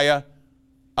Zechariah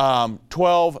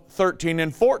 12, 13,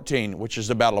 and 14, which is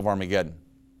the Battle of Armageddon.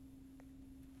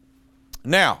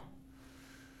 Now,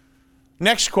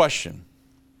 next question.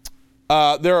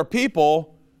 There are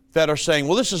people that are saying,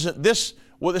 well,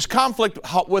 this conflict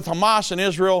with Hamas and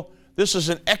Israel, this is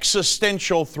an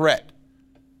existential threat,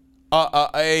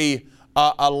 a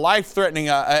life-threatening,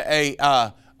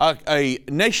 a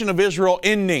nation of Israel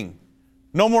ending.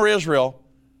 No more Israel.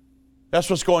 That's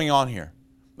what's going on here.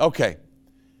 Okay.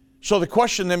 So the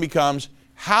question then becomes,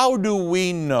 how do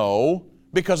we know?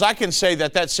 Because I can say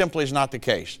that simply is not the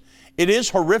case. It is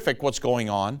horrific what's going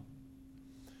on.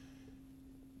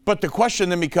 But the question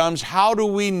then becomes, how do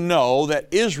we know that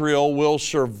Israel will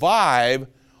survive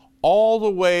all the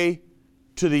way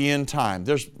to the end time?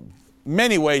 There's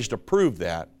many ways to prove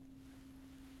that.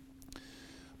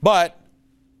 But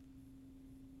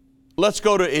let's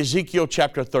go to Ezekiel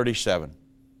chapter 37.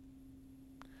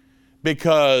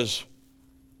 Because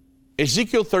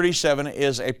Ezekiel 37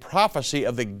 is a prophecy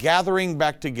of the gathering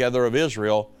back together of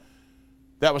Israel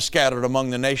that was scattered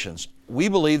among the nations. We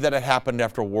believe that it happened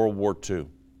after World War II.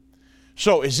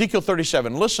 So Ezekiel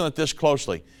 37, listen at this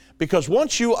closely, because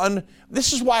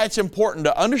this is why it's important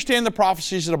to understand the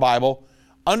prophecies of the Bible,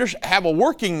 have a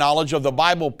working knowledge of the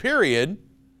Bible period,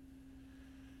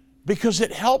 because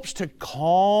it helps to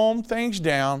calm things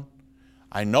down.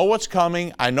 I know what's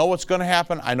coming. I know what's going to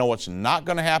happen. I know what's not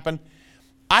going to happen.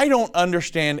 I don't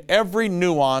understand every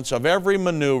nuance of every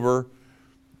maneuver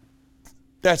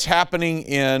that's happening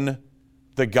in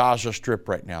the Gaza Strip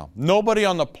right now. Nobody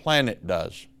on the planet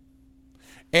does.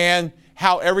 And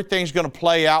how everything's going to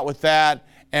play out with that,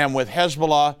 and with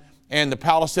Hezbollah and the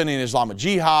Palestinian Islamic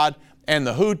Jihad and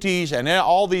the Houthis and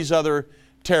all these other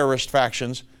terrorist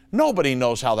factions. Nobody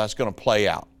knows how that's going to play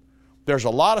out. There's a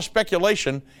lot of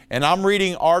speculation, and I'm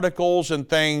reading articles and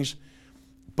things,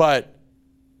 but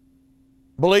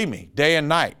believe me, day and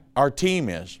night, our team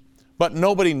is. But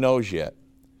nobody knows yet.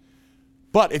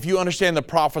 But if you understand the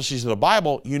prophecies of the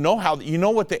Bible, you know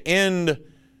what the end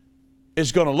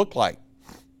is going to look like.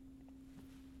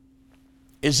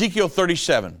 Ezekiel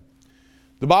 37.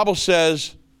 The Bible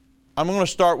says, I'll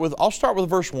start with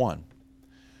verse 1.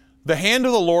 The hand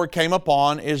of the Lord came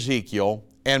upon Ezekiel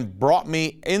and brought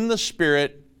me in the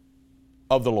spirit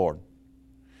of the Lord.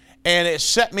 And it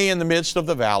set me in the midst of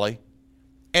the valley,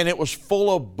 and it was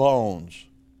full of bones.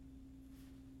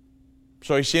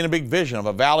 So he's seeing a big vision of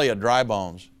a valley of dry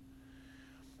bones.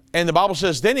 And the Bible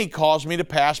says, then he caused me to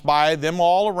pass by them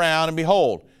all around, and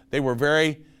behold, they were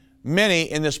very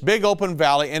many in this big open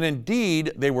valley, and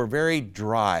indeed they were very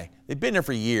dry. They'd been there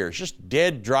for years, just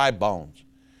dead, dry bones.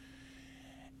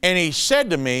 And he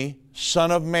said to me,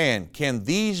 Son of man, can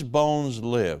these bones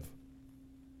live?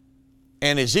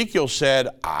 And Ezekiel said,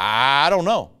 I don't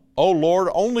know. Oh Lord,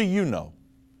 only you know.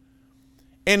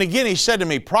 And again he said to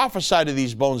me, prophesy to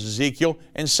these bones, Ezekiel,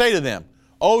 and say to them,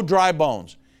 O dry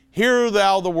bones, hear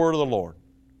thou the word of the Lord.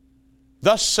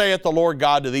 Thus saith the Lord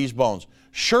God to these bones,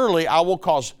 surely I will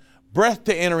cause breath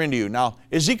to enter into you. Now,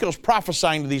 Ezekiel's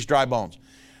prophesying to these dry bones.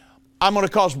 I'm going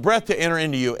to cause breath to enter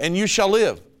into you, and you shall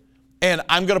live. And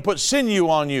I'm going to put sinew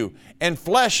on you, and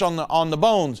flesh on the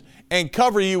bones, and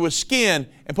cover you with skin,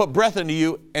 and put breath into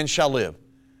you, and shall live.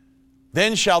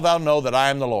 Then shalt thou know that I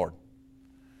am the Lord.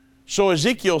 So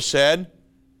Ezekiel said,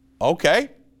 okay.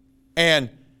 And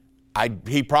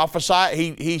he prophesied,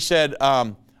 he said,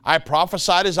 I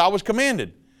prophesied as I was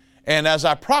commanded. And as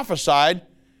I prophesied,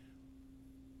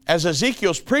 as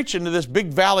Ezekiel's preaching to this big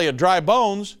valley of dry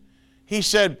bones, he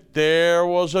said, there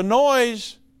was a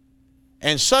noise,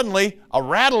 and suddenly a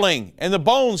rattling, and the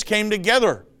bones came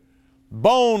together,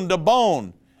 bone to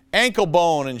bone, ankle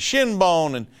bone and shin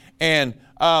bone and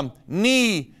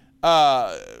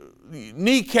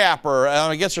kneecap, or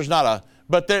I guess there's not a,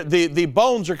 but the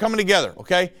bones are coming together,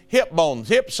 okay? Hip bones,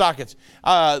 hip sockets,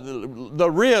 the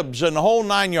ribs, and the whole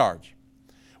 9 yards.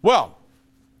 Well,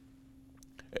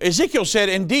 Ezekiel said,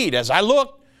 indeed, as I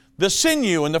looked, the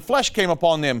sinew and the flesh came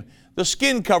upon them. The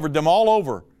skin covered them all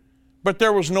over, but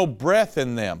there was no breath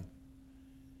in them.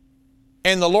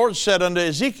 And the Lord said unto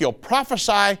Ezekiel,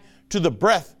 prophesy to the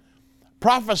breath.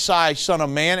 Prophesy, son of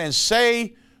man, and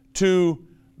say to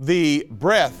the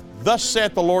breath, thus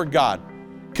saith the Lord God,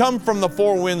 come from the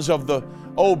four winds of the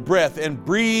old breath, and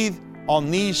breathe on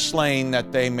these slain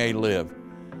that they may live.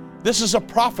 This is a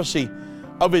prophecy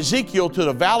of Ezekiel to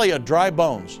the valley of dry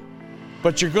bones.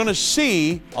 But you're going to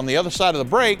see on the other side of the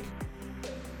break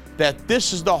that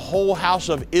this is the whole house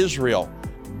of Israel.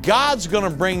 God's going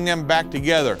to bring them back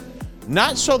together,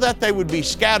 not so that they would be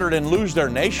scattered and lose their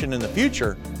nation in the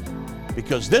future,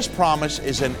 because this promise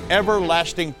is an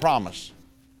everlasting promise.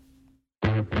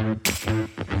 They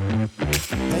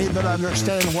that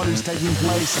understand what is taking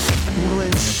place will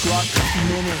instruct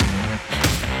many.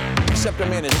 Except a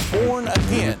man is born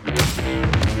again,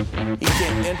 he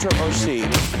can enter or see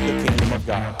the kingdom of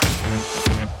God.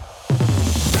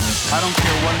 I don't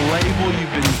care what label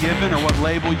you've been given or what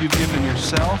label you've given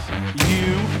yourself.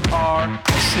 You are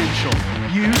essential.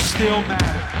 You still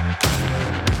matter.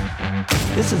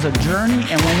 This is a journey,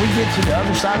 and when we get to the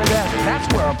other side of that,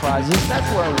 that's where our prize is. That's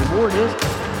where our reward is.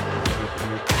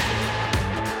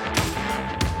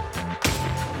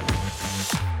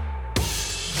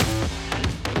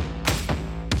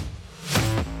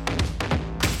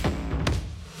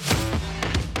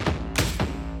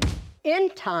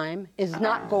 End time is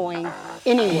not going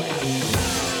anywhere.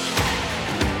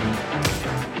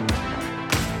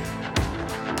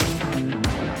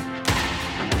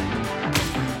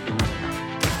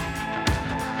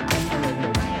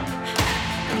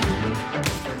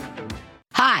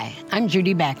 Hi, I'm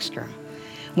Judy Baxter.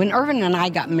 When Irvin and I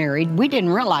got married, we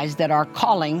didn't realize that our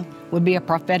calling would be a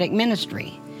prophetic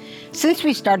ministry. Since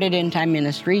we started End Time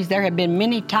Ministries, there have been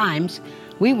many times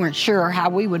we weren't sure how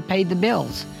we would pay the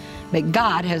bills. But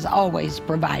God has always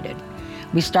provided.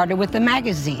 We started with a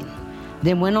magazine,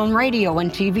 then went on radio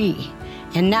and TV,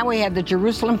 and now we have the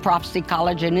Jerusalem Prophecy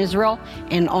College in Israel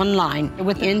and online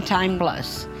with End Time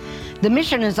Plus. The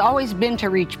mission has always been to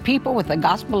reach people with the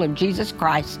gospel of Jesus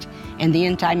Christ and the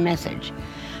end time message.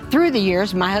 Through the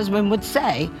years, my husband would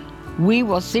say, we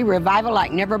will see revival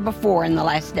like never before in the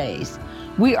last days.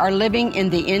 We are living in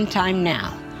the end time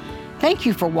now. Thank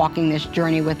you for walking this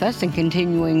journey with us and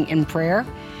continuing in prayer.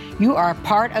 You are a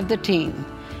part of the team.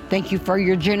 Thank you for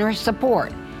your generous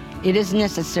support. It is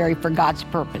necessary for God's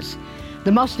purpose.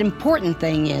 The most important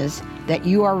thing is that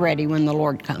you are ready when the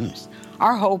Lord comes.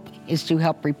 Our hope is to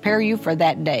help prepare you for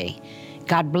that day.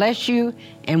 God bless you,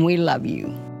 and we love you.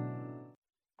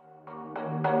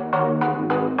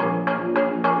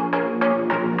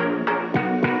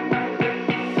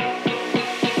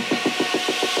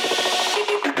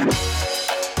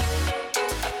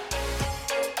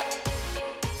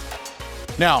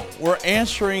 Now, we're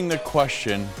answering the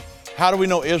question, how do we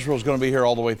know Israel's going to be here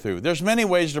all the way through? There's many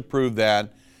ways to prove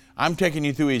that. I'm taking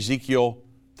you through Ezekiel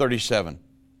 37.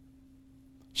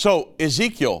 So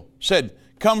Ezekiel said,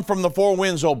 "Come from the four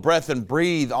winds, O breath, and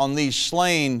breathe on these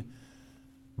slain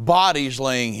bodies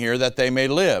laying here, that they may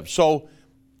live." So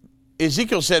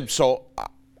Ezekiel said, so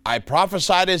I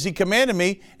prophesied as he commanded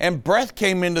me, and breath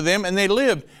came into them, and they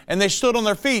lived, and they stood on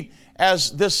their feet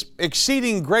as this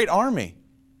exceeding great army.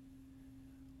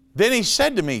 Then he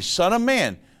said to me, "Son of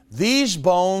man, these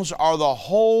bones are the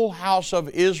whole house of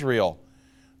Israel.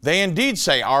 They indeed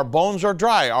say, our bones are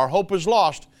dry, our hope is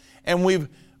lost, and we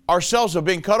ourselves have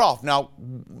been cut off." Now,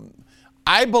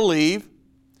 I believe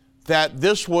that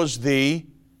this was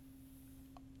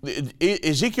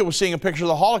Ezekiel was seeing a picture of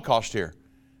the Holocaust here.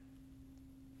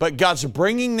 But God's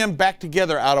bringing them back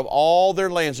together out of all their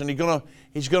lands, and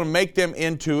He's going to make them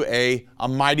into a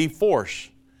mighty force.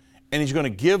 And He's going to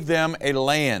give them a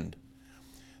land.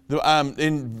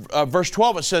 In verse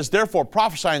 12 it says, "Therefore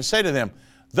prophesy and say to them,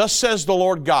 Thus says the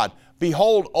Lord God,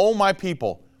 Behold, O my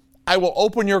people, I will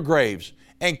open your graves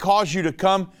and cause you to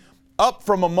come up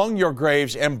from among your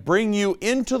graves and bring you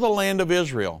into the land of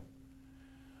Israel.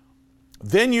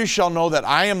 Then you shall know that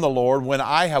I am the Lord when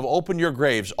I have opened your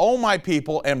graves, O my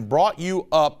people, and brought you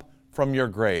up from your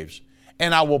graves.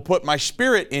 And I will put my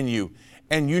spirit in you,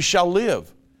 and you shall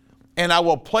live. And I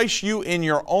will place you in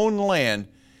your own land.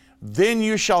 Then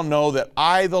you shall know that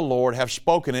I, the Lord, have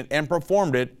spoken it and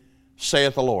performed it,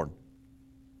 saith the Lord."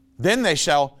 Then they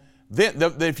shall,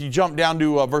 if you jump down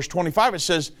to verse 25, it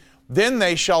says, "Then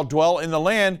they shall dwell in the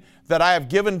land that I have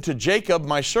given to Jacob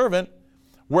my servant,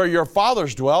 where your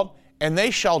fathers dwelt, and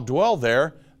they shall dwell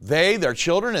there, they, their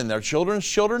children, and their children's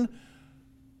children."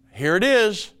 Here it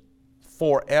is,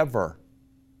 forever.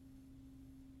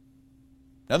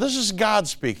 Now this is God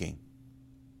speaking.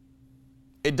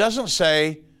 It doesn't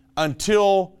say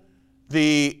until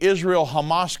the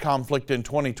Israel-Hamas conflict in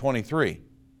 2023,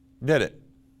 did it?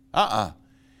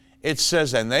 It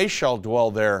says, "And they shall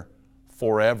dwell there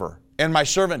forever. And my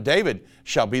servant David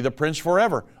shall be the prince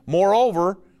forever.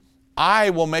 Moreover,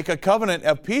 I will make a covenant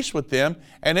of peace with them,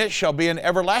 and it shall be an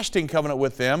everlasting covenant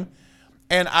with them.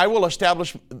 And I will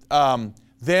establish them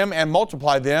and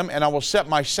multiply them, and I will set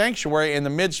my sanctuary in the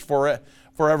midst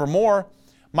forevermore.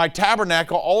 My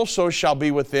tabernacle also shall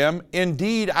be with them.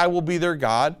 Indeed, I will be their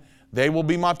God. They will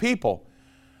be my people.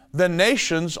 The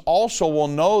nations also will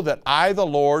know that I, the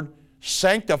Lord,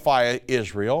 sanctify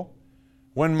Israel,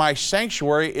 when my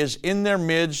sanctuary is in their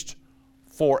midst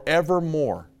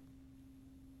forevermore."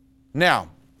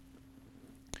 Now,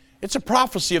 it's a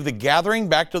prophecy of the gathering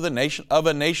back to the nation of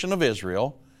a nation of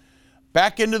Israel,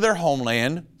 back into their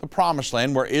homeland, the promised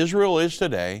land where Israel is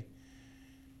today,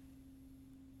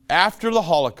 after the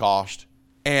Holocaust.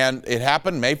 And it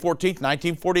happened May 14th,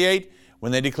 1948,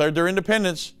 when they declared their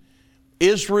independence.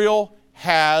 Israel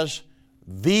has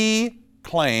the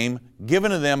claim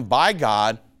given to them by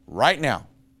God right now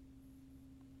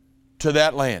to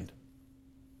that land.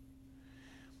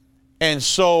 And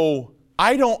so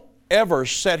I don't ever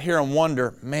sit here and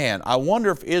wonder, man, I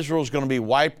wonder if Israel's going to be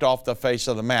wiped off the face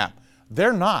of the map.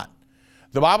 They're not.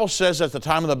 The Bible says at the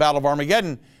time of the Battle of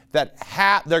Armageddon that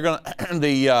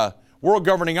the world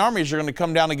governing armies are going to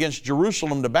come down against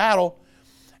Jerusalem to battle,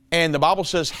 and the Bible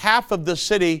says half of the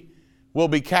city will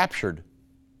be captured.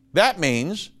 That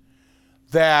means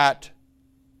that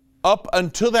up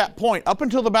until that point, up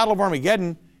until the Battle of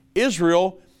Armageddon,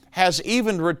 Israel has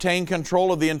even retained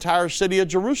control of the entire city of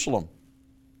Jerusalem.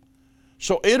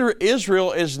 So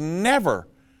Israel is never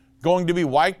going to be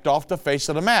wiped off the face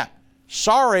of the map.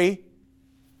 Sorry,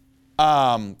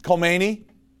 Khomeini.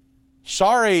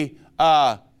 Sorry,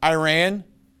 Iran.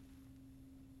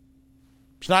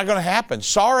 It's not going to happen.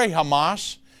 Sorry,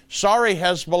 Hamas. Sorry,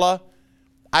 Hezbollah.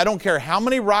 I don't care how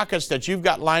many rockets that you've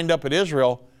got lined up at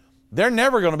Israel, they're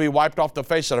never going to be wiped off the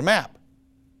face of the map.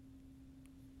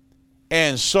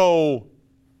 And so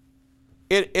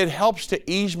it helps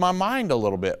to ease my mind a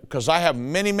little bit, because I have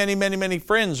many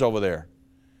friends over there.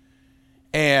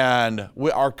 And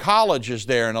our college is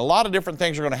there, and a lot of different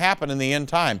things are going to happen in the end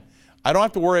time. I don't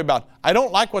have to worry about, I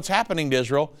don't like what's happening to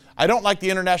Israel. I don't like the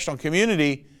international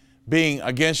community being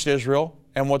against Israel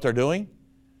and what they're doing.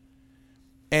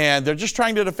 And they're just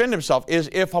trying to defend themselves.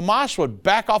 If Hamas would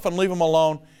back off and leave them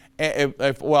alone,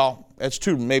 well, it's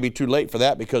maybe too late for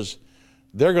that, because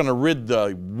they're going to rid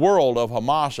the world of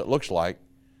Hamas, it looks like.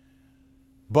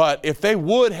 But if they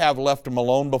would have left them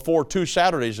alone before 2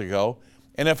 Saturdays ago,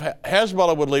 and if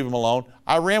Hezbollah would leave them alone,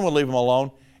 Iran would leave them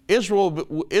alone, Israel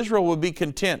would be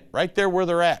content right there where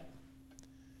they're at.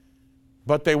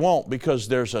 But they won't, because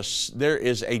there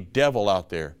is a devil out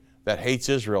there that hates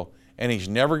Israel, and he's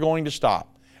never going to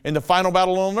stop. And the final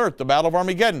battle on earth, the Battle of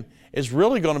Armageddon, is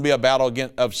really going to be a battle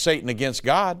of Satan against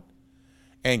God.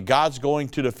 And God's going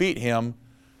to defeat him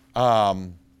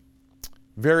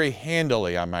very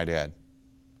handily, I might add.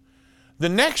 The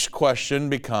next question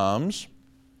becomes,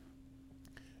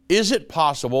 is it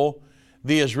possible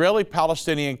the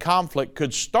Israeli-Palestinian conflict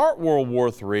could start World War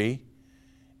III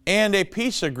and a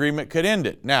peace agreement could end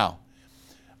it? Now,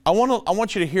 I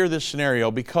want you to hear this scenario,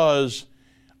 because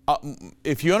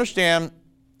if you understand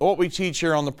what we teach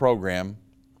here on the program,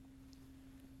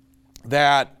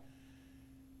 that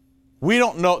we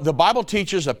don't know, the Bible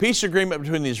teaches a peace agreement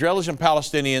between the Israelis and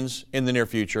Palestinians in the near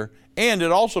future, and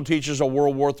it also teaches a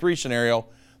World War III scenario,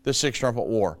 the Sixth Trumpet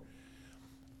War.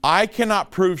 I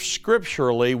cannot prove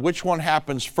scripturally which one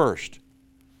happens first,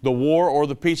 the war or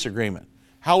the peace agreement.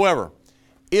 However,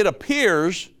 it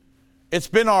appears, it's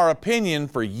been our opinion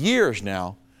for years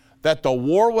now, that the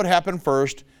war would happen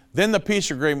first, then the peace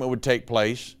agreement would take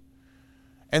place,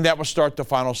 and that would start the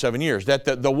final 7 years.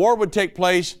 That the war would take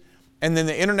place, and then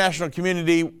the international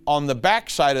community on the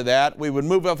backside of that, we would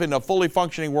move up into a fully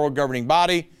functioning world governing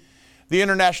body. The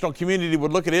international community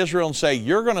would look at Israel and say,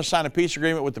 you're going to sign a peace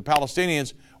agreement with the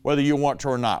Palestinians whether you want to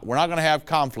or not. We're not going to have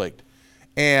conflict.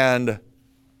 And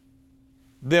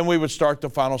then we would start the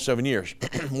final 7 years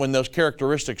when those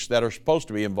characteristics that are supposed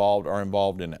to be involved are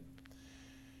involved in it.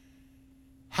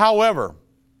 However,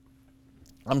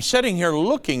 I'm sitting here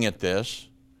looking at this,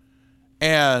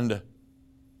 and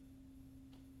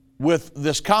with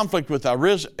this conflict with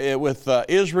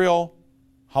Israel,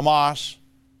 Hamas,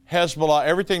 Hezbollah,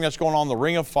 everything that's going on in the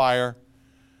Ring of Fire,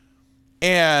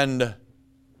 and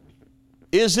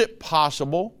is it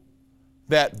possible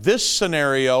that this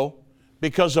scenario,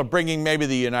 because of bringing maybe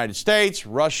the United States,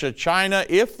 Russia, China,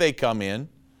 if they come in,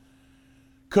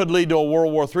 could lead to a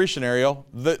World War III scenario,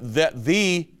 that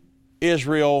the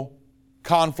Israel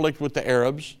conflict with the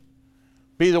Arabs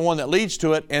be the one that leads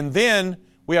to it, and then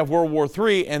we have World War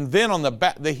III, and then on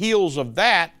the heels of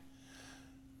that,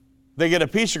 they get a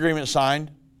peace agreement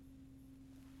signed.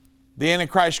 The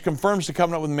Antichrist confirms the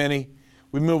covenant with many.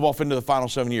 We move off into the final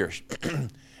 7 years.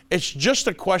 It's just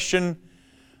a question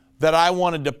that I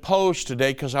wanted to pose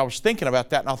today, because I was thinking about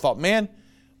that, and I thought, man,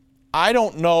 I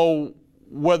don't know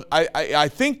whether, I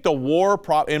think the war,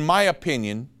 in my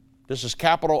opinion, this is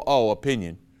capital O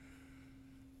opinion,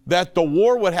 that the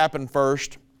war would happen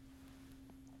first,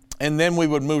 and then we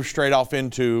would move straight off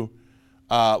into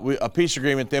a peace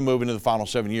agreement, then move into the final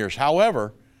 7 years.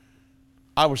 However,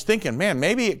 I was thinking, man,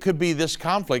 maybe it could be this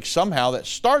conflict somehow that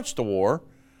starts the war.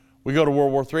 We go to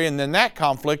World War III, and then that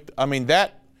conflict,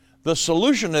 the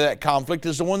solution to that conflict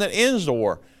is the one that ends the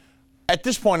war. At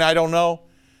this point, I don't know.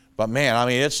 But man,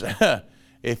 it's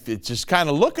it's just kind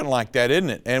of looking like that, isn't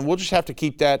it? And we'll just have to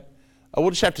keep that, we'll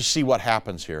just have to see what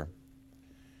happens here.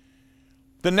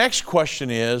 The next question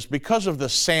is, because of the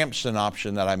Samson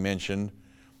option that I mentioned,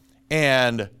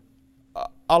 and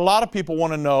a lot of people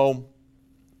want to know,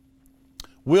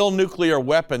 will nuclear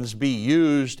weapons be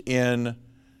used in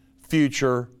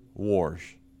future wars?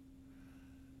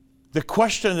 The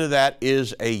question to that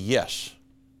is a yes.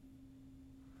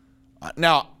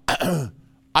 Now,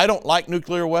 I don't like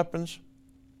nuclear weapons,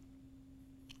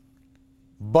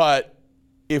 but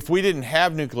if we didn't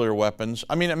have nuclear weapons,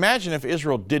 imagine if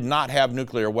Israel did not have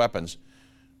nuclear weapons.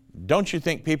 Don't you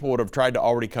think people would have tried to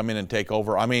already come in and take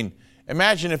over?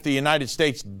 Imagine if the United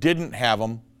States didn't have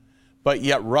them, but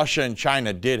yet Russia and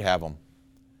China did have them.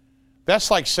 That's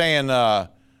like saying a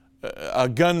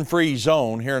gun-free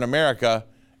zone here in America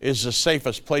is the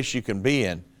safest place you can be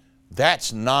in.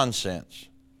 That's nonsense.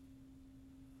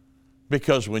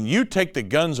 Because when you take the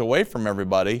guns away from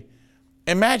everybody,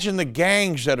 imagine the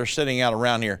gangs that are sitting out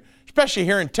around here, especially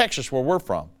here in Texas where we're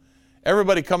from.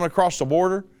 Everybody coming across the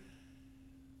border.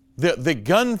 The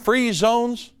gun-free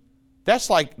zones,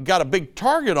 that's like got a big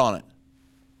target on it.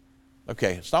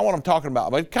 Okay, it's not what I'm talking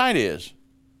about, but it kind of is.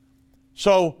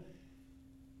 So,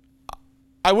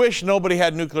 I wish nobody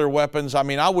had nuclear weapons.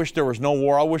 I wish there was no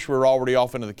war. I wish we were already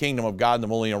off into the kingdom of God in the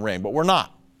millennial reign, but we're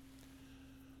not.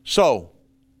 So,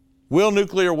 will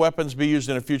nuclear weapons be used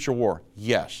in a future war?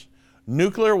 Yes.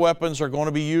 Nuclear weapons are going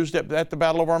to be used at the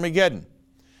Battle of Armageddon.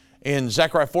 In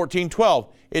Zechariah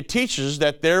 14:12, it teaches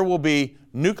that there will be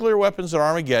nuclear weapons at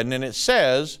Armageddon, and it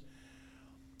says,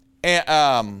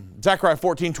 Zechariah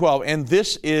 14:12, and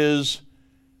this is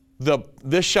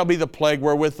This shall be the plague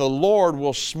wherewith the Lord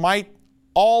will smite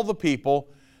all the people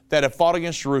that have fought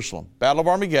against Jerusalem. Battle of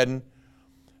Armageddon.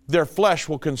 Their flesh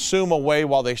will consume away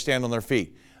while they stand on their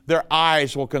feet. Their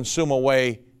eyes will consume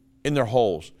away in their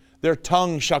holes. Their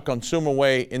tongue shall consume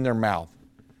away in their mouth.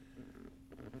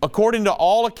 According to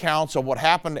all accounts of what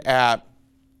happened at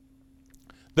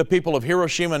the people of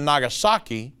Hiroshima and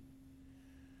Nagasaki,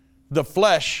 the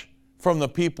flesh from the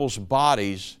people's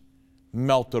bodies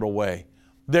melted away.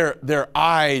 Their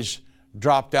eyes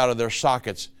dropped out of their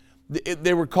sockets.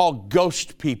 They were called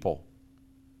ghost people.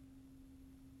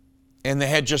 And they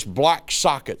had just black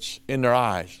sockets in their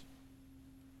eyes.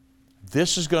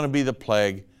 This is going to be the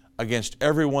plague against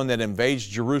everyone that invades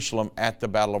Jerusalem at the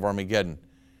Battle of Armageddon.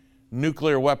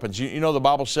 Nuclear weapons. You know the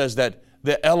Bible says that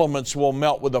the elements will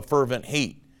melt with a fervent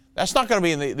heat. That's not going to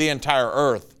be in the entire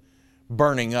earth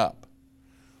burning up.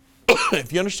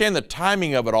 If you understand the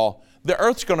timing of it all, the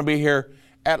earth's going to be here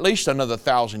at least another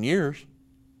 1,000 years.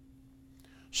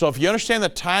 So if you understand the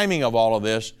timing of all of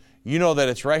this, you know that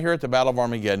it's right here at the Battle of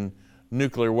Armageddon,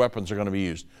 nuclear weapons are going to be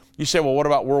used. You say, well, what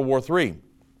about World War III?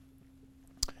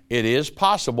 It is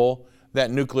possible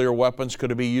that nuclear weapons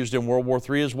could be used in World War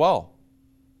III as well.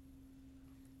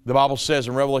 The Bible says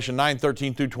in Revelation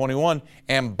 9:13 through 21,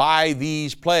 and by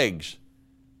these plagues,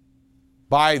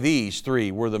 by these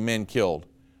three were the men killed.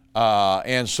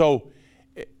 And so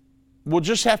we'll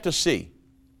just have to see.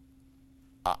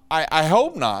 I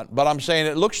hope not, but I'm saying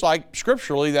it looks like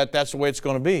scripturally that that's the way it's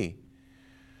going to be.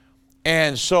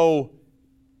 And so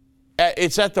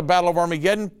it's at the Battle of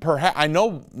Armageddon. Perhaps, I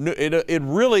know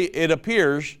it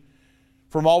appears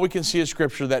from all we can see in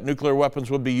Scripture that nuclear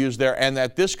weapons would be used there, and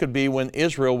that this could be when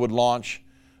Israel would launch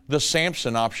the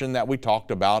Samson option that we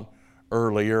talked about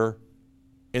earlier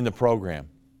in the program.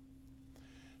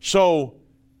 So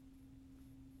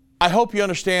I hope you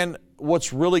understand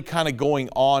what's really kind of going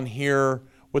on here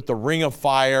with the ring of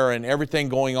fire and everything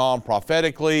going on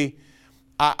prophetically.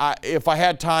 If I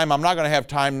had time, I'm not going to have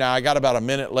time now. I got about a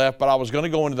minute left, but I was going to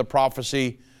go into the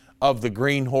prophecy of the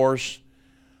green horse,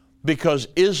 because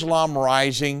Islam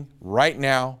rising right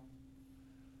now,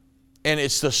 and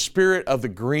it's the spirit of the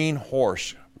green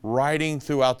horse riding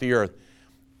throughout the earth.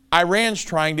 Iran's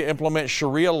trying to implement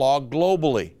Sharia law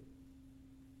globally,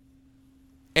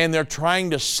 and they're trying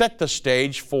to set the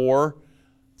stage for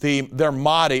their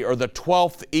Mahdi, or the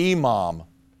 12th Imam.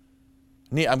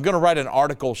 I'm going to write an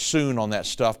article soon on that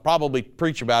stuff, probably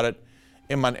preach about it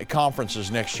in my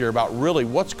conferences next year, about really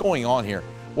what's going on here.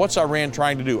 What's Iran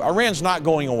trying to do? Iran's not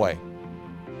going away.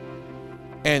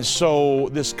 And so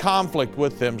this conflict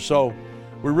with them, so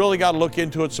we really got to look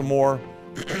into it some more.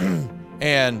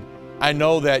 And I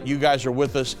know that you guys are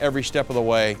with us every step of the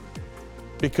way,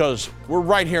 because we're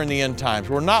right here in the end times.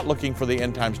 We're not looking for the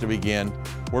end times to begin.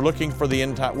 We're looking for the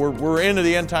end time. We're into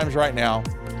the end times right now.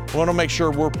 We want to make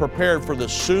sure we're prepared for the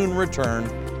soon return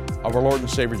of our Lord and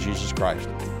Savior Jesus Christ.